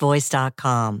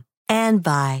LarryDavisVoice.com and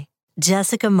by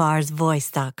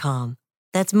JessicaMarsVoice.com.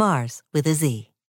 That's Mars with a Z.